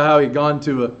bragged about how he'd gone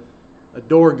to a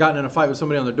door, gotten in a fight with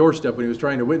somebody on the doorstep when he was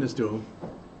trying to witness to him.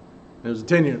 And it was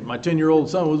my 10-year-old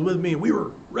son was with me, and we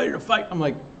were ready to fight. I'm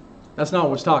like, that's not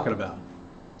what it's talking about.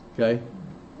 Okay?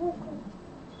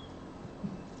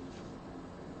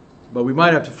 But we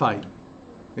might have to fight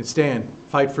and stand.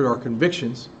 Fight for our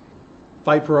convictions.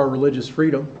 Fight for our religious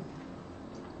freedom.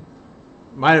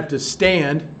 Might have to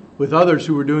stand with others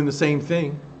who are doing the same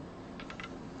thing.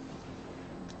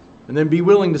 And then be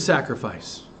willing to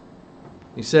sacrifice.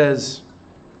 He says,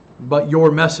 but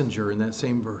your messenger in that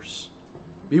same verse.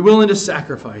 Be willing to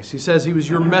sacrifice. He says he was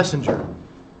your messenger.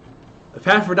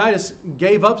 Epaphroditus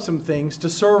gave up some things to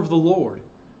serve the Lord.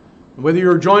 Whether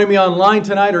you're joining me online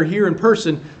tonight or here in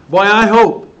person, boy, I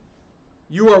hope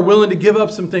you are willing to give up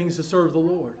some things to serve the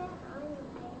Lord.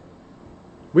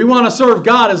 We want to serve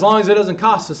God as long as it doesn't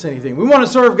cost us anything. We want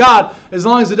to serve God as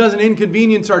long as it doesn't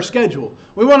inconvenience our schedule.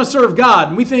 We want to serve God,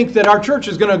 and we think that our church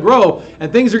is going to grow,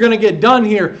 and things are going to get done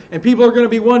here, and people are going to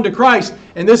be won to Christ,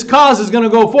 and this cause is going to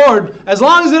go forward as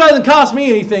long as it doesn't cost me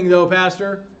anything, though,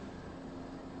 Pastor.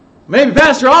 Maybe,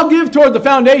 Pastor, I'll give toward the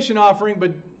foundation offering,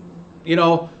 but,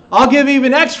 I'll give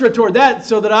even extra toward that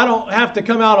so that I don't have to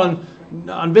come out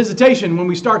on visitation when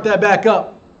we start that back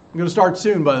up. I'm going to start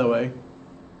soon, by the way.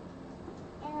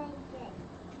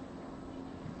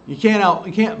 You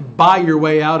can't buy your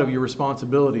way out of your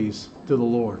responsibilities to the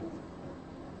Lord.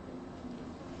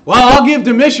 Well, I'll give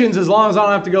to missions as long as I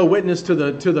don't have to go witness to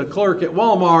the clerk at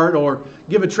Walmart or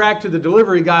give a tract to the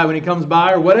delivery guy when he comes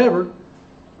by or whatever.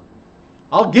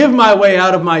 I'll give my way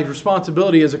out of my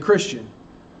responsibility as a Christian.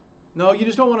 No, you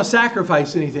just don't want to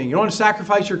sacrifice anything. You don't want to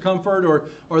sacrifice your comfort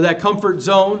or that comfort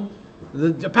zone.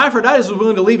 Epaphroditus was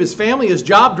willing to leave his family, his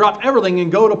job, drop everything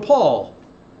and go to Paul.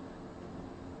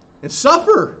 And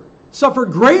suffer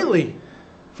greatly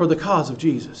for the cause of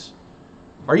Jesus.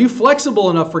 Are you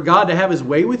flexible enough for God to have His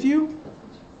way with you?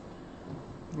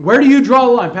 Where do you draw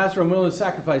the line? Pastor, I'm willing to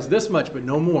sacrifice this much, but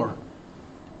no more.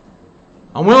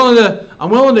 I'm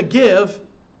willing to give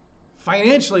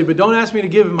financially, but don't ask me to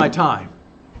give in my time.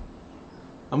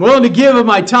 I'm willing to give of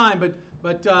my time,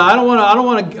 but I don't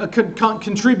want to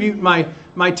contribute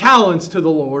my talents to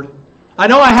the Lord. I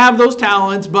know I have those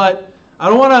talents, but I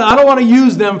don't want to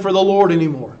use them for the Lord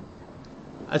anymore.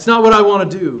 That's not what I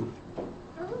want to do.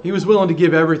 He was willing to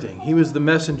give everything. He was the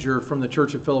messenger from the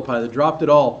church of Philippi that dropped it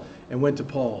all and went to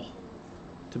Paul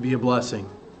to be a blessing.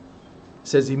 It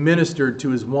says he ministered to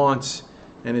his wants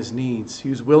and his needs. He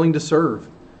was willing to serve.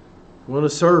 Willing to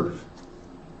serve.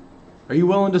 Are you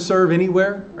willing to serve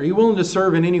anywhere? Are you willing to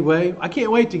serve in any way? I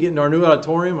can't wait to get into our new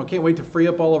auditorium. I can't wait to free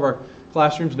up all of our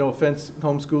classrooms. No offense,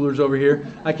 homeschoolers over here.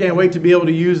 I can't wait to be able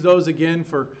to use those again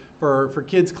for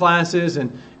kids' classes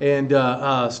and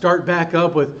start back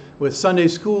up with Sunday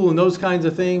school and those kinds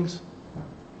of things.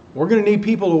 We're going to need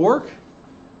people to work.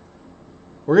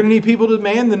 We're going to need people to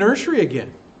man the nursery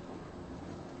again.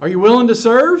 Are you willing to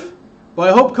serve? Well,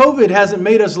 I hope COVID hasn't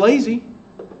made us lazy.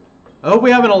 I hope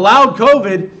we haven't allowed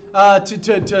COVID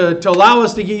to allow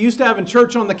us to get used to having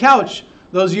church on the couch.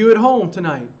 Those of you at home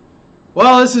tonight.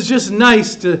 Well, this is just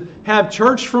nice to have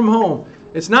church from home.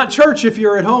 It's not church if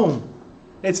you're at home.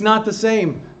 It's not the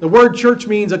same. The word church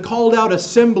means a called out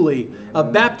assembly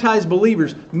of baptized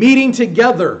believers meeting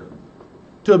together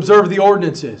to observe the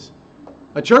ordinances.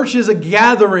 A church is a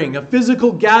gathering, a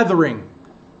physical gathering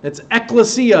It's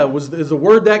ecclesia is the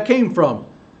word that came from,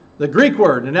 the Greek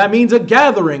word, and that means a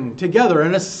gathering together,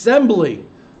 an assembly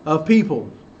of people.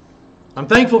 I'm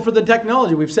thankful for the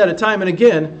technology. We've said it time and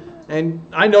again, and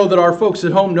I know that our folks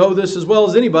at home know this as well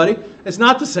as anybody. It's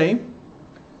not the same.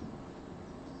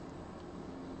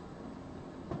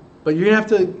 But you're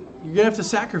gonna have to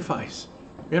sacrifice.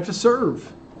 You have to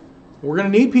serve. We're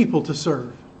going to need people to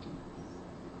serve.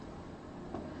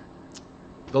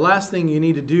 The last thing you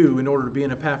need to do in order to be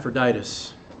an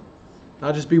Epaphroditus,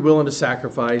 not just be willing to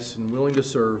sacrifice and willing to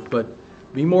serve, but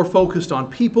be more focused on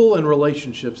people and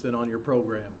relationships than on your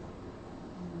program.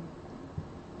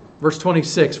 Verse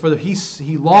 26, for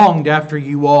he longed after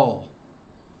you all,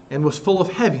 and was full of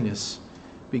heaviness,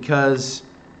 because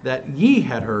that ye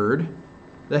had heard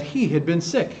that he had been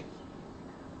sick.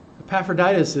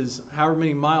 Epaphroditus is however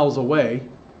many miles away.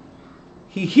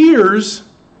 He hears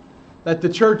that the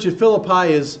church at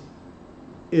Philippi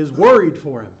is worried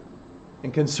for him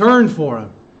and concerned for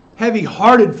him,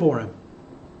 heavy-hearted for him.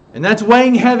 And that's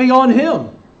weighing heavy on him.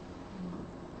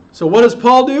 So what does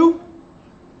Paul do?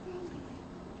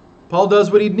 Paul does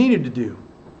what he needed to do.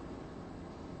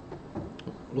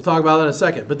 We'll talk about that in a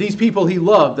second. But these people he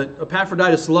loved, that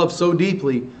Epaphroditus loved so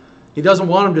deeply, he doesn't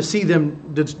want them to see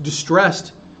them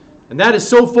distressed. And that is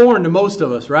so foreign to most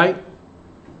of us, right?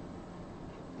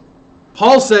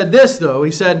 Paul said this, though.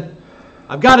 He said,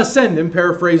 I've got to send him,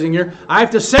 paraphrasing here. I have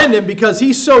to send him because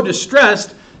he's so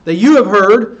distressed that you have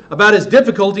heard about his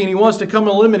difficulty and he wants to come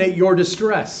and eliminate your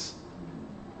distress.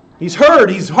 He's heard.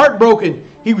 He's heartbroken.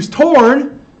 He was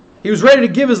torn. He was ready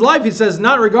to give his life. He says,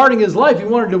 not regarding his life. He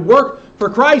wanted to work for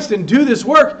Christ and do this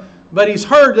work. But he's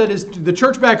heard that the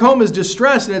church back home is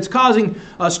distressed and it's causing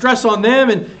stress on them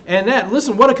and that.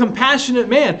 Listen, what a compassionate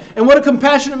man. And what a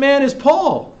compassionate man is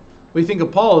Paul. We think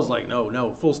of Paul as like,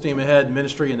 no, full steam ahead,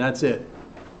 ministry, and that's it.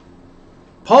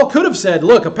 Paul could have said,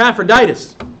 look,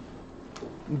 Epaphroditus,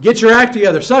 get your act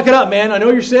together. Suck it up, man. I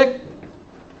know you're sick.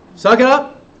 Suck it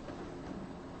up.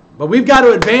 But we've got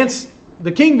to advance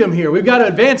the kingdom here. We've got to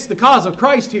advance the cause of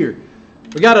Christ here.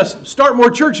 We've got to start more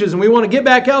churches, and we want to get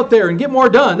back out there and get more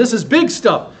done. This is big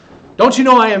stuff. Don't you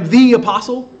know I am the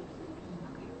apostle?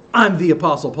 I'm the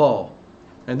Apostle Paul.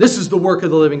 And this is the work of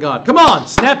the living God. Come on,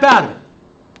 snap out of it.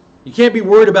 You can't be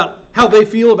worried about how they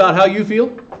feel about how you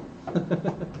feel.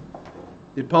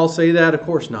 Did Paul say that? Of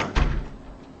course not.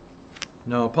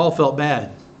 No, Paul felt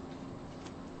bad.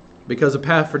 Because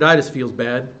Epaphroditus feels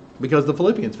bad. Because the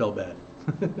Philippians felt bad.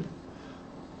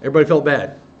 Everybody felt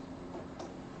bad.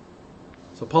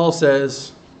 So Paul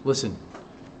says, listen,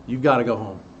 you've got to go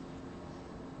home.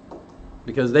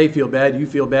 Because they feel bad, you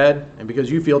feel bad. And because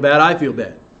you feel bad, I feel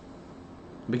bad.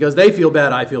 Because they feel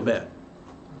bad, I feel bad.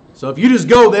 So if you just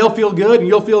go, they'll feel good and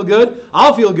you'll feel good.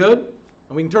 I'll feel good.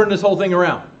 And we can turn this whole thing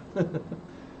around.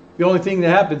 The only thing that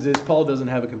happens is Paul doesn't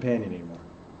have a companion anymore.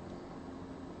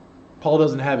 Paul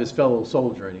doesn't have his fellow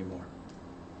soldier anymore.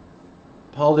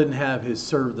 Paul didn't have the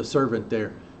servant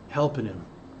there helping him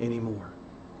anymore.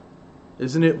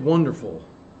 Isn't it wonderful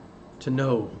to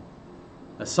know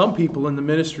that some people in the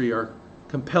ministry are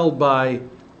compelled by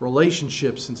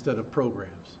relationships instead of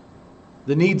programs?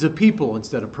 The needs of people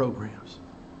instead of programs.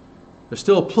 There's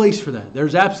still a place for that.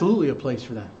 There's absolutely a place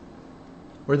for that.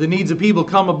 Where the needs of people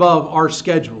come above our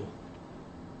schedule.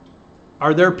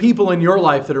 Are there people in your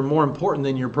life that are more important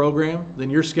than your program, than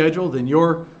your schedule, than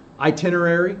your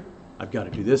itinerary? I've got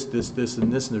to do this,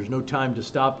 and this, and there's no time to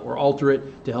stop or alter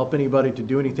it to help anybody, to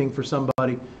do anything for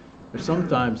somebody. There's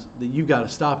sometimes that you've got to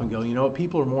stop and go, you know what,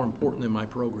 people are more important than my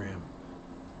program.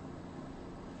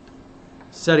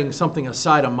 Setting something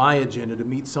aside on my agenda to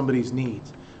meet somebody's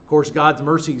needs. Of course, God's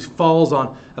mercy falls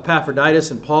on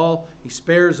Epaphroditus and Paul. He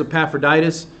spares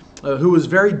Epaphroditus, who was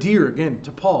very dear, again,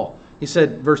 to Paul. He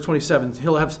said, verse 27,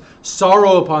 he'll have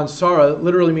sorrow upon sorrow. It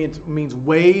literally means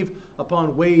wave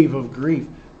upon wave of grief.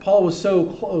 Paul was so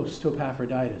close to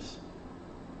Epaphroditus.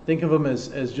 Think of them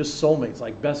as just soulmates,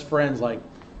 like best friends, like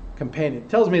companions. It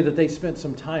tells me that they spent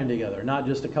some time together, not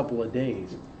just a couple of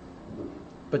days.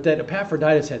 But that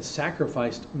Epaphroditus had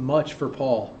sacrificed much for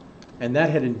Paul. And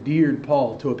that had endeared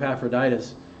Paul to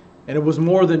Epaphroditus. And it was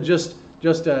more than just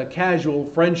a casual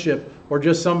friendship or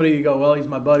just somebody you go, well, he's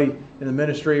my buddy in the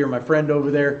ministry or my friend over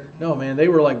there. No, man, they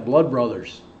were like blood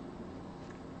brothers.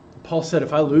 Paul said,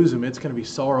 if I lose him, it's going to be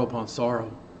sorrow upon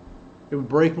sorrow. It would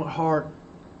break my heart.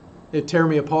 It'd tear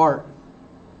me apart.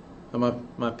 And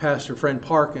my pastor friend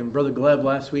Park and Brother Gleb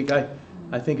last week, I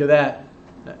think of that.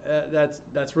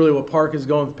 That's really what Park is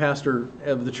going with, pastor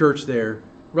of the church there.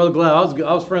 Brother Gleb,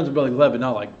 I was friends with Brother Gleb, but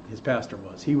not like his pastor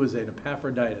was. He was an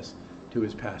Epaphroditus to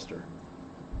his pastor.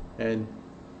 And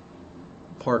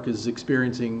Park is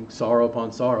experiencing sorrow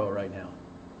upon sorrow right now.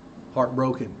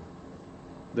 heartbroken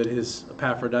that his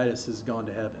Epaphroditus has gone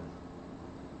to heaven.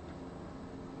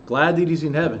 Glad that he's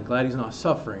in heaven. Glad he's not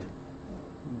suffering,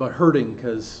 but hurting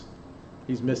because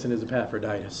he's missing his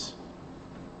Epaphroditus.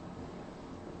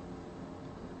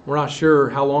 We're not sure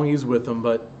how long he's with them,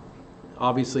 but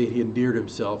obviously he endeared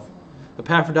himself.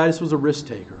 Epaphroditus was a risk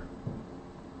taker.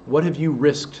 What have you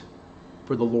risked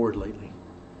for the Lord lately?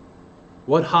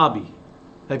 What hobby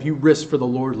have you risked for the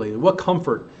Lord lately? What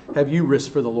comfort have you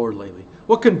risked for the Lord lately?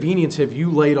 What convenience have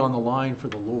you laid on the line for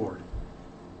the Lord?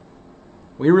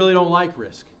 We really don't like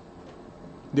risk,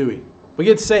 do we? We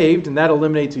get saved, and that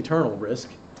eliminates eternal risk.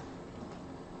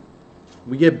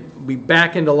 We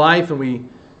back into life, and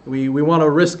we want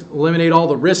to eliminate all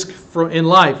the risk in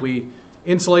life. We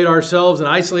insulate ourselves and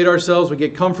isolate ourselves. We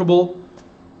get comfortable.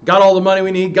 Got all the money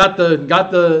we need. Got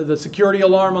the security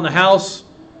alarm on the house.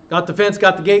 Got the fence.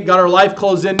 Got the gate. Got our life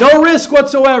closed in. No risk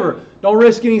whatsoever. Don't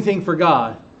risk anything for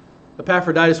God.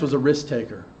 Epaphroditus was a risk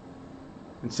taker,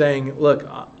 and saying, "Look,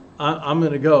 I'm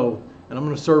going to go and I'm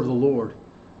going to serve the Lord."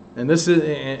 And this is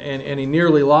and he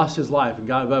nearly lost his life. And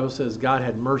God, the Bible says God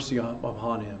had mercy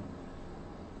upon him.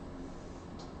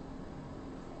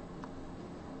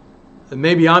 And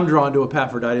maybe I'm drawn to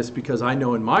Epaphroditus because I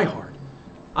know in my heart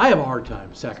I have a hard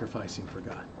time sacrificing for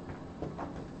God.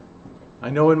 I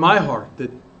know in my heart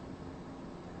that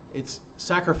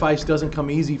sacrifice doesn't come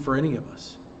easy for any of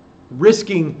us.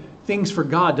 Risking things for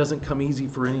God doesn't come easy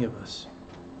for any of us.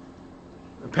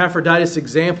 Epaphroditus'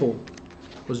 example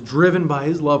was driven by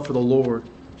his love for the Lord,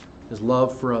 his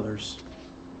love for others.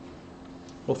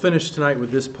 We'll finish tonight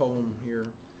with this poem here.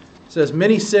 It says,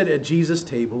 "Many sit at Jesus'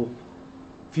 table,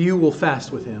 few will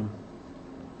fast with him.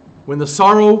 When the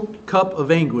sorrow cup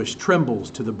of anguish trembles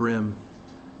to the brim,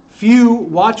 few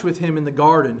watch with him in the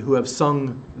garden who have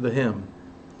sung the hymn.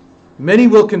 Many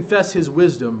will confess his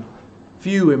wisdom,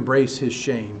 few embrace his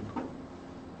shame.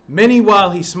 Many,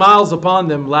 while he smiles upon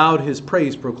them, loud his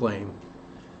praise proclaim.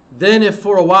 Then, if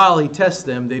for a while he tests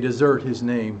them, they desert his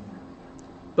name.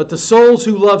 But the souls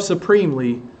who love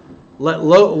supremely, let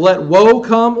woe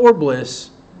come or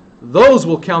bliss, those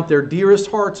will count their dearest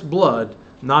heart's blood,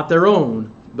 not their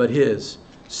own, but his.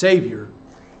 Savior,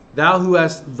 thou who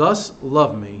hast thus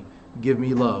loved me, give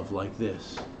me love like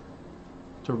this."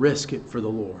 To risk it for the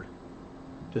Lord.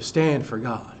 To stand for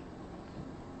God.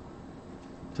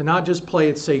 To not just play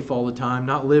it safe all the time,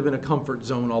 not live in a comfort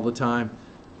zone all the time,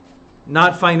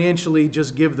 not financially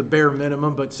just give the bare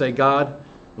minimum, but say, "God,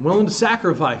 I'm willing to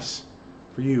sacrifice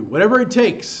for you, whatever it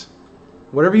takes,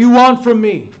 whatever you want from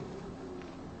me,"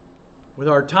 with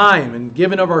our time and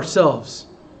giving of ourselves,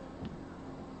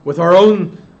 with our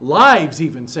own lives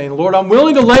even, saying, "Lord, I'm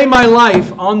willing to lay my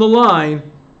life on the line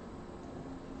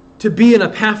to be an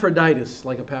Epaphroditus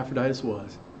like Epaphroditus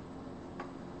was."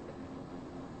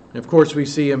 And of course, we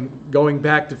see him going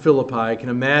back to Philippi. I can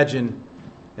imagine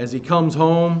as he comes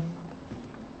home,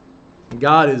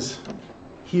 God has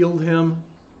healed him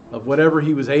of whatever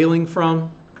he was ailing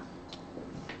from.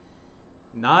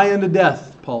 Nigh unto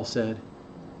death, Paul said.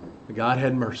 But God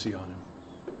had mercy on him.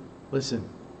 Listen,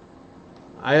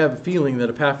 I have a feeling that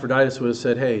Epaphroditus would have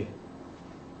said, "Hey,"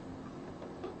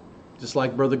 just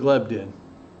like Brother Gleb did.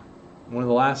 One of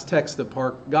the last texts that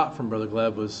Park got from Brother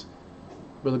Gleb was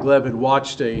Brother Gleb had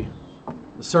watched a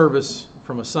service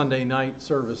from a Sunday night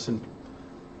service, and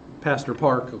Pastor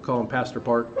Park, I'll call him Pastor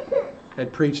Park,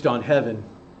 had preached on heaven.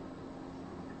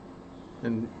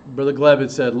 And Brother Gleb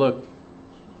had said, "Look,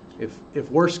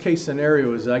 if worst case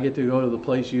scenario is I get to go to the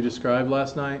place you described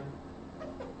last night,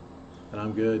 then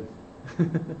I'm good."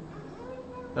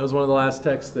 That was one of the last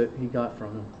texts that he got from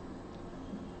him.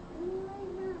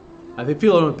 I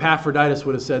feel that Epaphroditus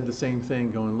would have said the same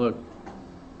thing, going, "Look,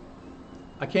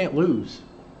 I can't lose.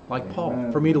 Like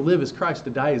Paul, for me to live is Christ, to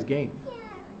die is gain.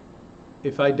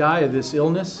 If I die of this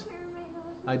illness,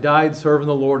 I died serving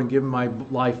the Lord and giving my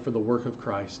life for the work of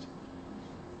Christ.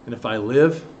 And if I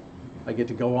live, I get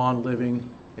to go on living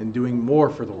and doing more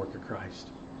for the work of Christ."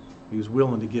 He was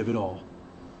willing to give it all.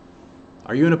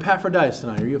 Are you an Epaphroditus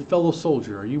tonight? Are you a fellow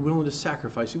soldier? Are you willing to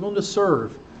sacrifice? Are you willing to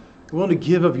serve? Are you willing to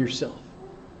give of yourself?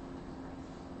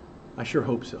 I sure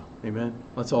hope so. Amen.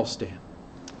 Let's all stand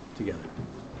together.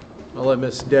 I'll let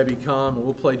Miss Debbie come, and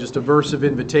we'll play just a verse of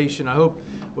invitation. I hope,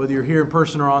 whether you're here in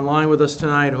person or online with us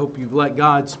tonight, I hope you've let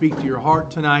God speak to your heart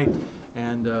tonight,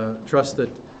 and trust that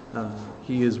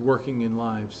He is working in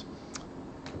lives.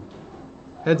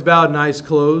 Heads bowed and eyes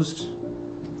closed.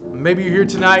 Maybe you're here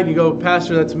tonight and you go,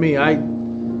 "Pastor, that's me.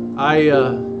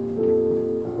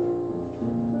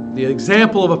 The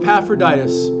example of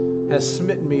Epaphroditus has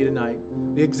smitten me tonight.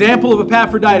 The example of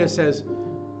Epaphroditus has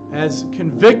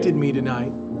convicted me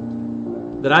tonight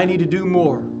that I need to do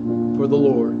more. for the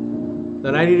Lord.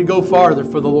 That I need to go farther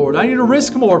for the Lord. I need to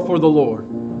risk more for the Lord.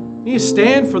 I need to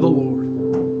stand for the Lord.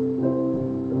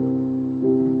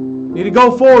 I need to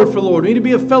go forward for the Lord. I need to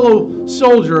be a fellow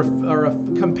soldier or a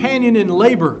companion in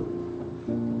labor.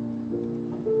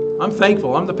 I'm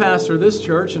thankful. I'm the pastor of this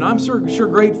church, and I'm sure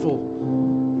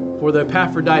grateful for the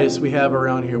Epaphroditus we have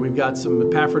around here. We've got some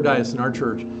Epaphroditus in our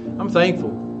church. I'm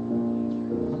thankful.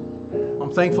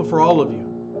 I'm thankful for all of you.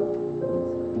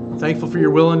 I'm thankful for your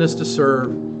willingness to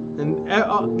serve. And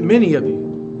many of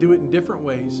you do it in different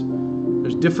ways.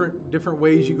 There's different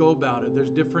ways you go about it.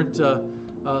 There's different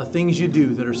things you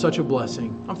do that are such a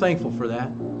blessing. I'm thankful for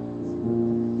that.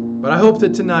 But I hope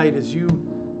that tonight, as you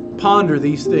ponder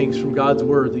these things from God's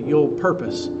Word, that you'll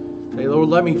purpose. Say, Lord,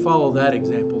 let me follow that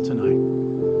example tonight.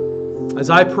 As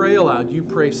I pray aloud, you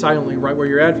pray silently right where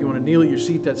you're at. If you want to kneel at your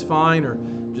seat, that's fine, or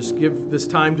just give this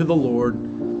time to the Lord.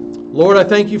 Lord, I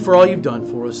thank you for all you've done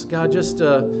for us. God,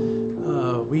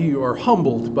 we are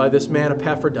humbled by this man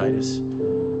Epaphroditus.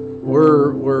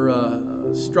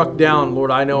 We're struck down, Lord,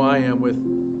 I know I am,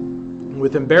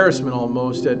 with embarrassment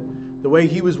almost at the way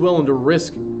he was willing to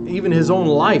risk even his own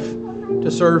life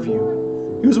to serve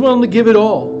you. He was willing to give it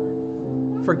all.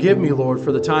 Forgive me, Lord,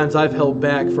 for the times I've held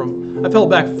back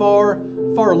far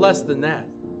less than that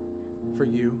for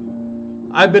you.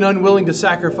 I've been unwilling to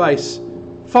sacrifice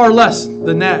far less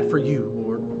than that for you, Lord.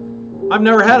 I've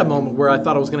never had a moment where I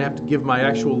thought I was going to have to give my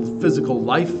actual physical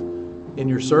life in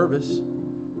your service.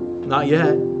 Not yet.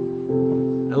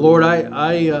 And Lord,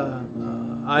 I've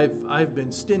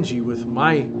been stingy with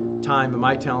my time and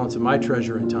my talents and my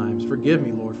treasure at times. Forgive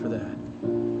me, Lord, for that.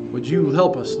 Would you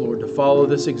help us, Lord, to follow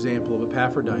this example of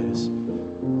Epaphroditus?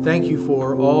 Thank you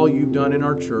for all you've done in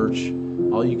our church,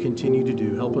 all you continue to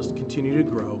do. Help us to continue to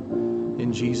grow.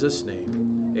 In Jesus'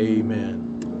 name, amen.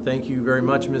 Thank you very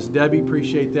much, Miss Debbie.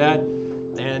 Appreciate that.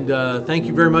 And thank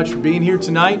you very much for being here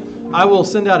tonight. I will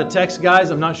send out a text, guys.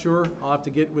 I'm not sure. I'll have to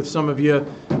get with some of you,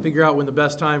 figure out when the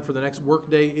best time for the next work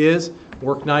day is.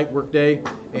 Work night, work day.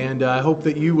 And I hope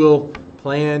that you will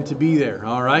plan to be there,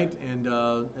 all right? And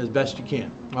as best you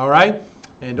can, all right?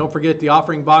 And don't forget the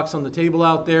offering box on the table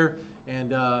out there.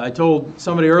 And I told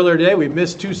somebody earlier today we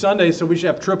missed 2 Sundays, so we should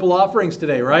have triple offerings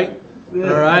today, right?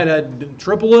 Yeah. All right, I'd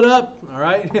triple it up, all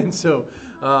right? And so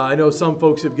I know some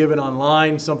folks have given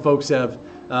online, some folks have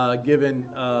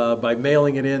given by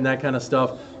mailing it in, that kind of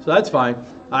stuff. So that's fine.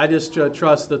 I just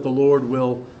trust that the Lord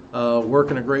will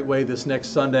work in a great way this next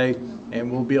Sunday,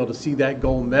 and we'll be able to see that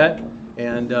goal met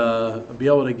and be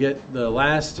able to get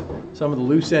some of the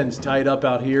loose ends tied up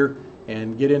out here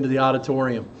and get into the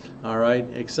auditorium. All right,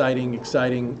 exciting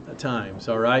times.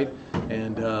 All right,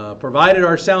 and provided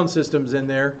our sound system's in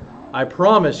there, I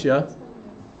promise you,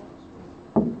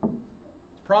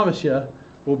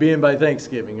 we'll be in by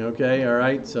Thanksgiving. Okay, all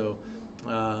right. So,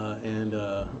 I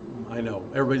know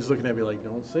everybody's looking at me like,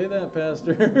 "Don't say that,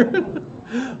 Pastor."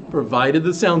 Provided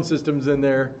the sound system's in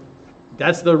there,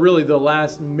 that's really the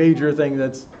last major thing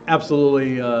that's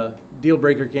absolutely deal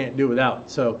breaker, can't do without.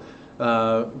 So,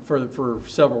 for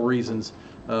several reasons,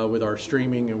 with our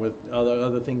streaming and with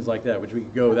other things like that, which we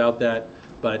could go without that.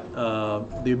 But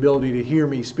the ability to hear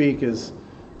me speak is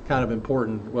kind of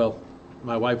important. Well,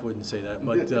 my wife wouldn't say that,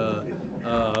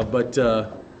 but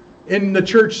in the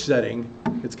church setting,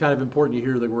 it's kind of important to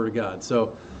hear the Word of God.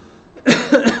 So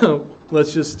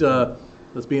let's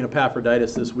be an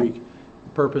Epaphroditus this week.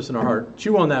 Purpose in our heart.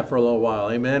 Chew on that for a little while.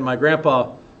 Amen. My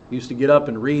grandpa used to get up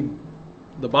and read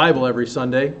the Bible every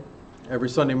Sunday. Every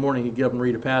Sunday morning he'd get up and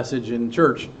read a passage in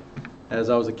church as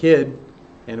I was a kid.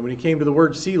 And when he came to the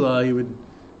word Selah, he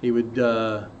would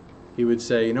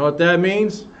say, "You know what that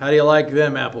means? How do you like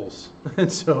them apples?"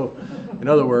 And so, in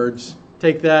other words,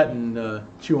 take that and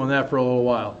chew on that for a little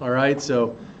while. All right?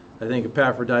 So I think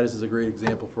Epaphroditus is a great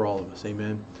example for all of us.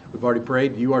 Amen. We've already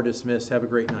prayed. You are dismissed. Have a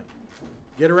great night.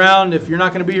 Get around. If you're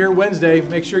not going to be here Wednesday,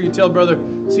 make sure you tell Brother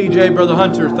CJ, Brother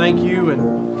Hunter, thank you,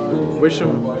 and wish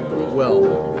them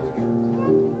well.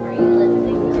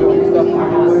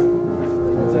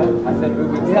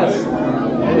 Yes.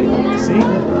 Hey, see?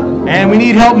 And we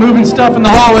need help moving stuff in the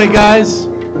hallway, guys.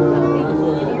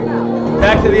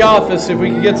 Back to the office if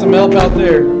we can get some help out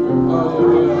there.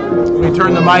 Let me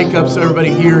turn the mic up so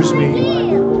everybody hears me.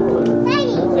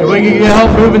 If we can get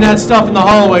help moving that stuff in the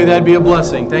hallway, that'd be a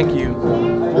blessing. Thank you.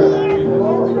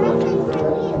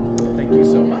 Thank you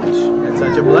so much. That's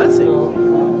such a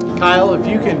blessing. Kyle, if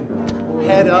you can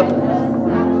head up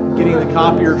getting the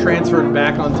copier transferred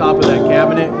back on top of that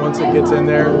cabinet once it gets in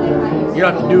there. You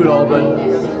don't have to do it all, but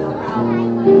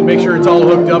make sure it's all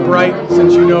hooked up right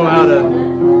since you know how to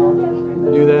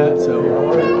do that. So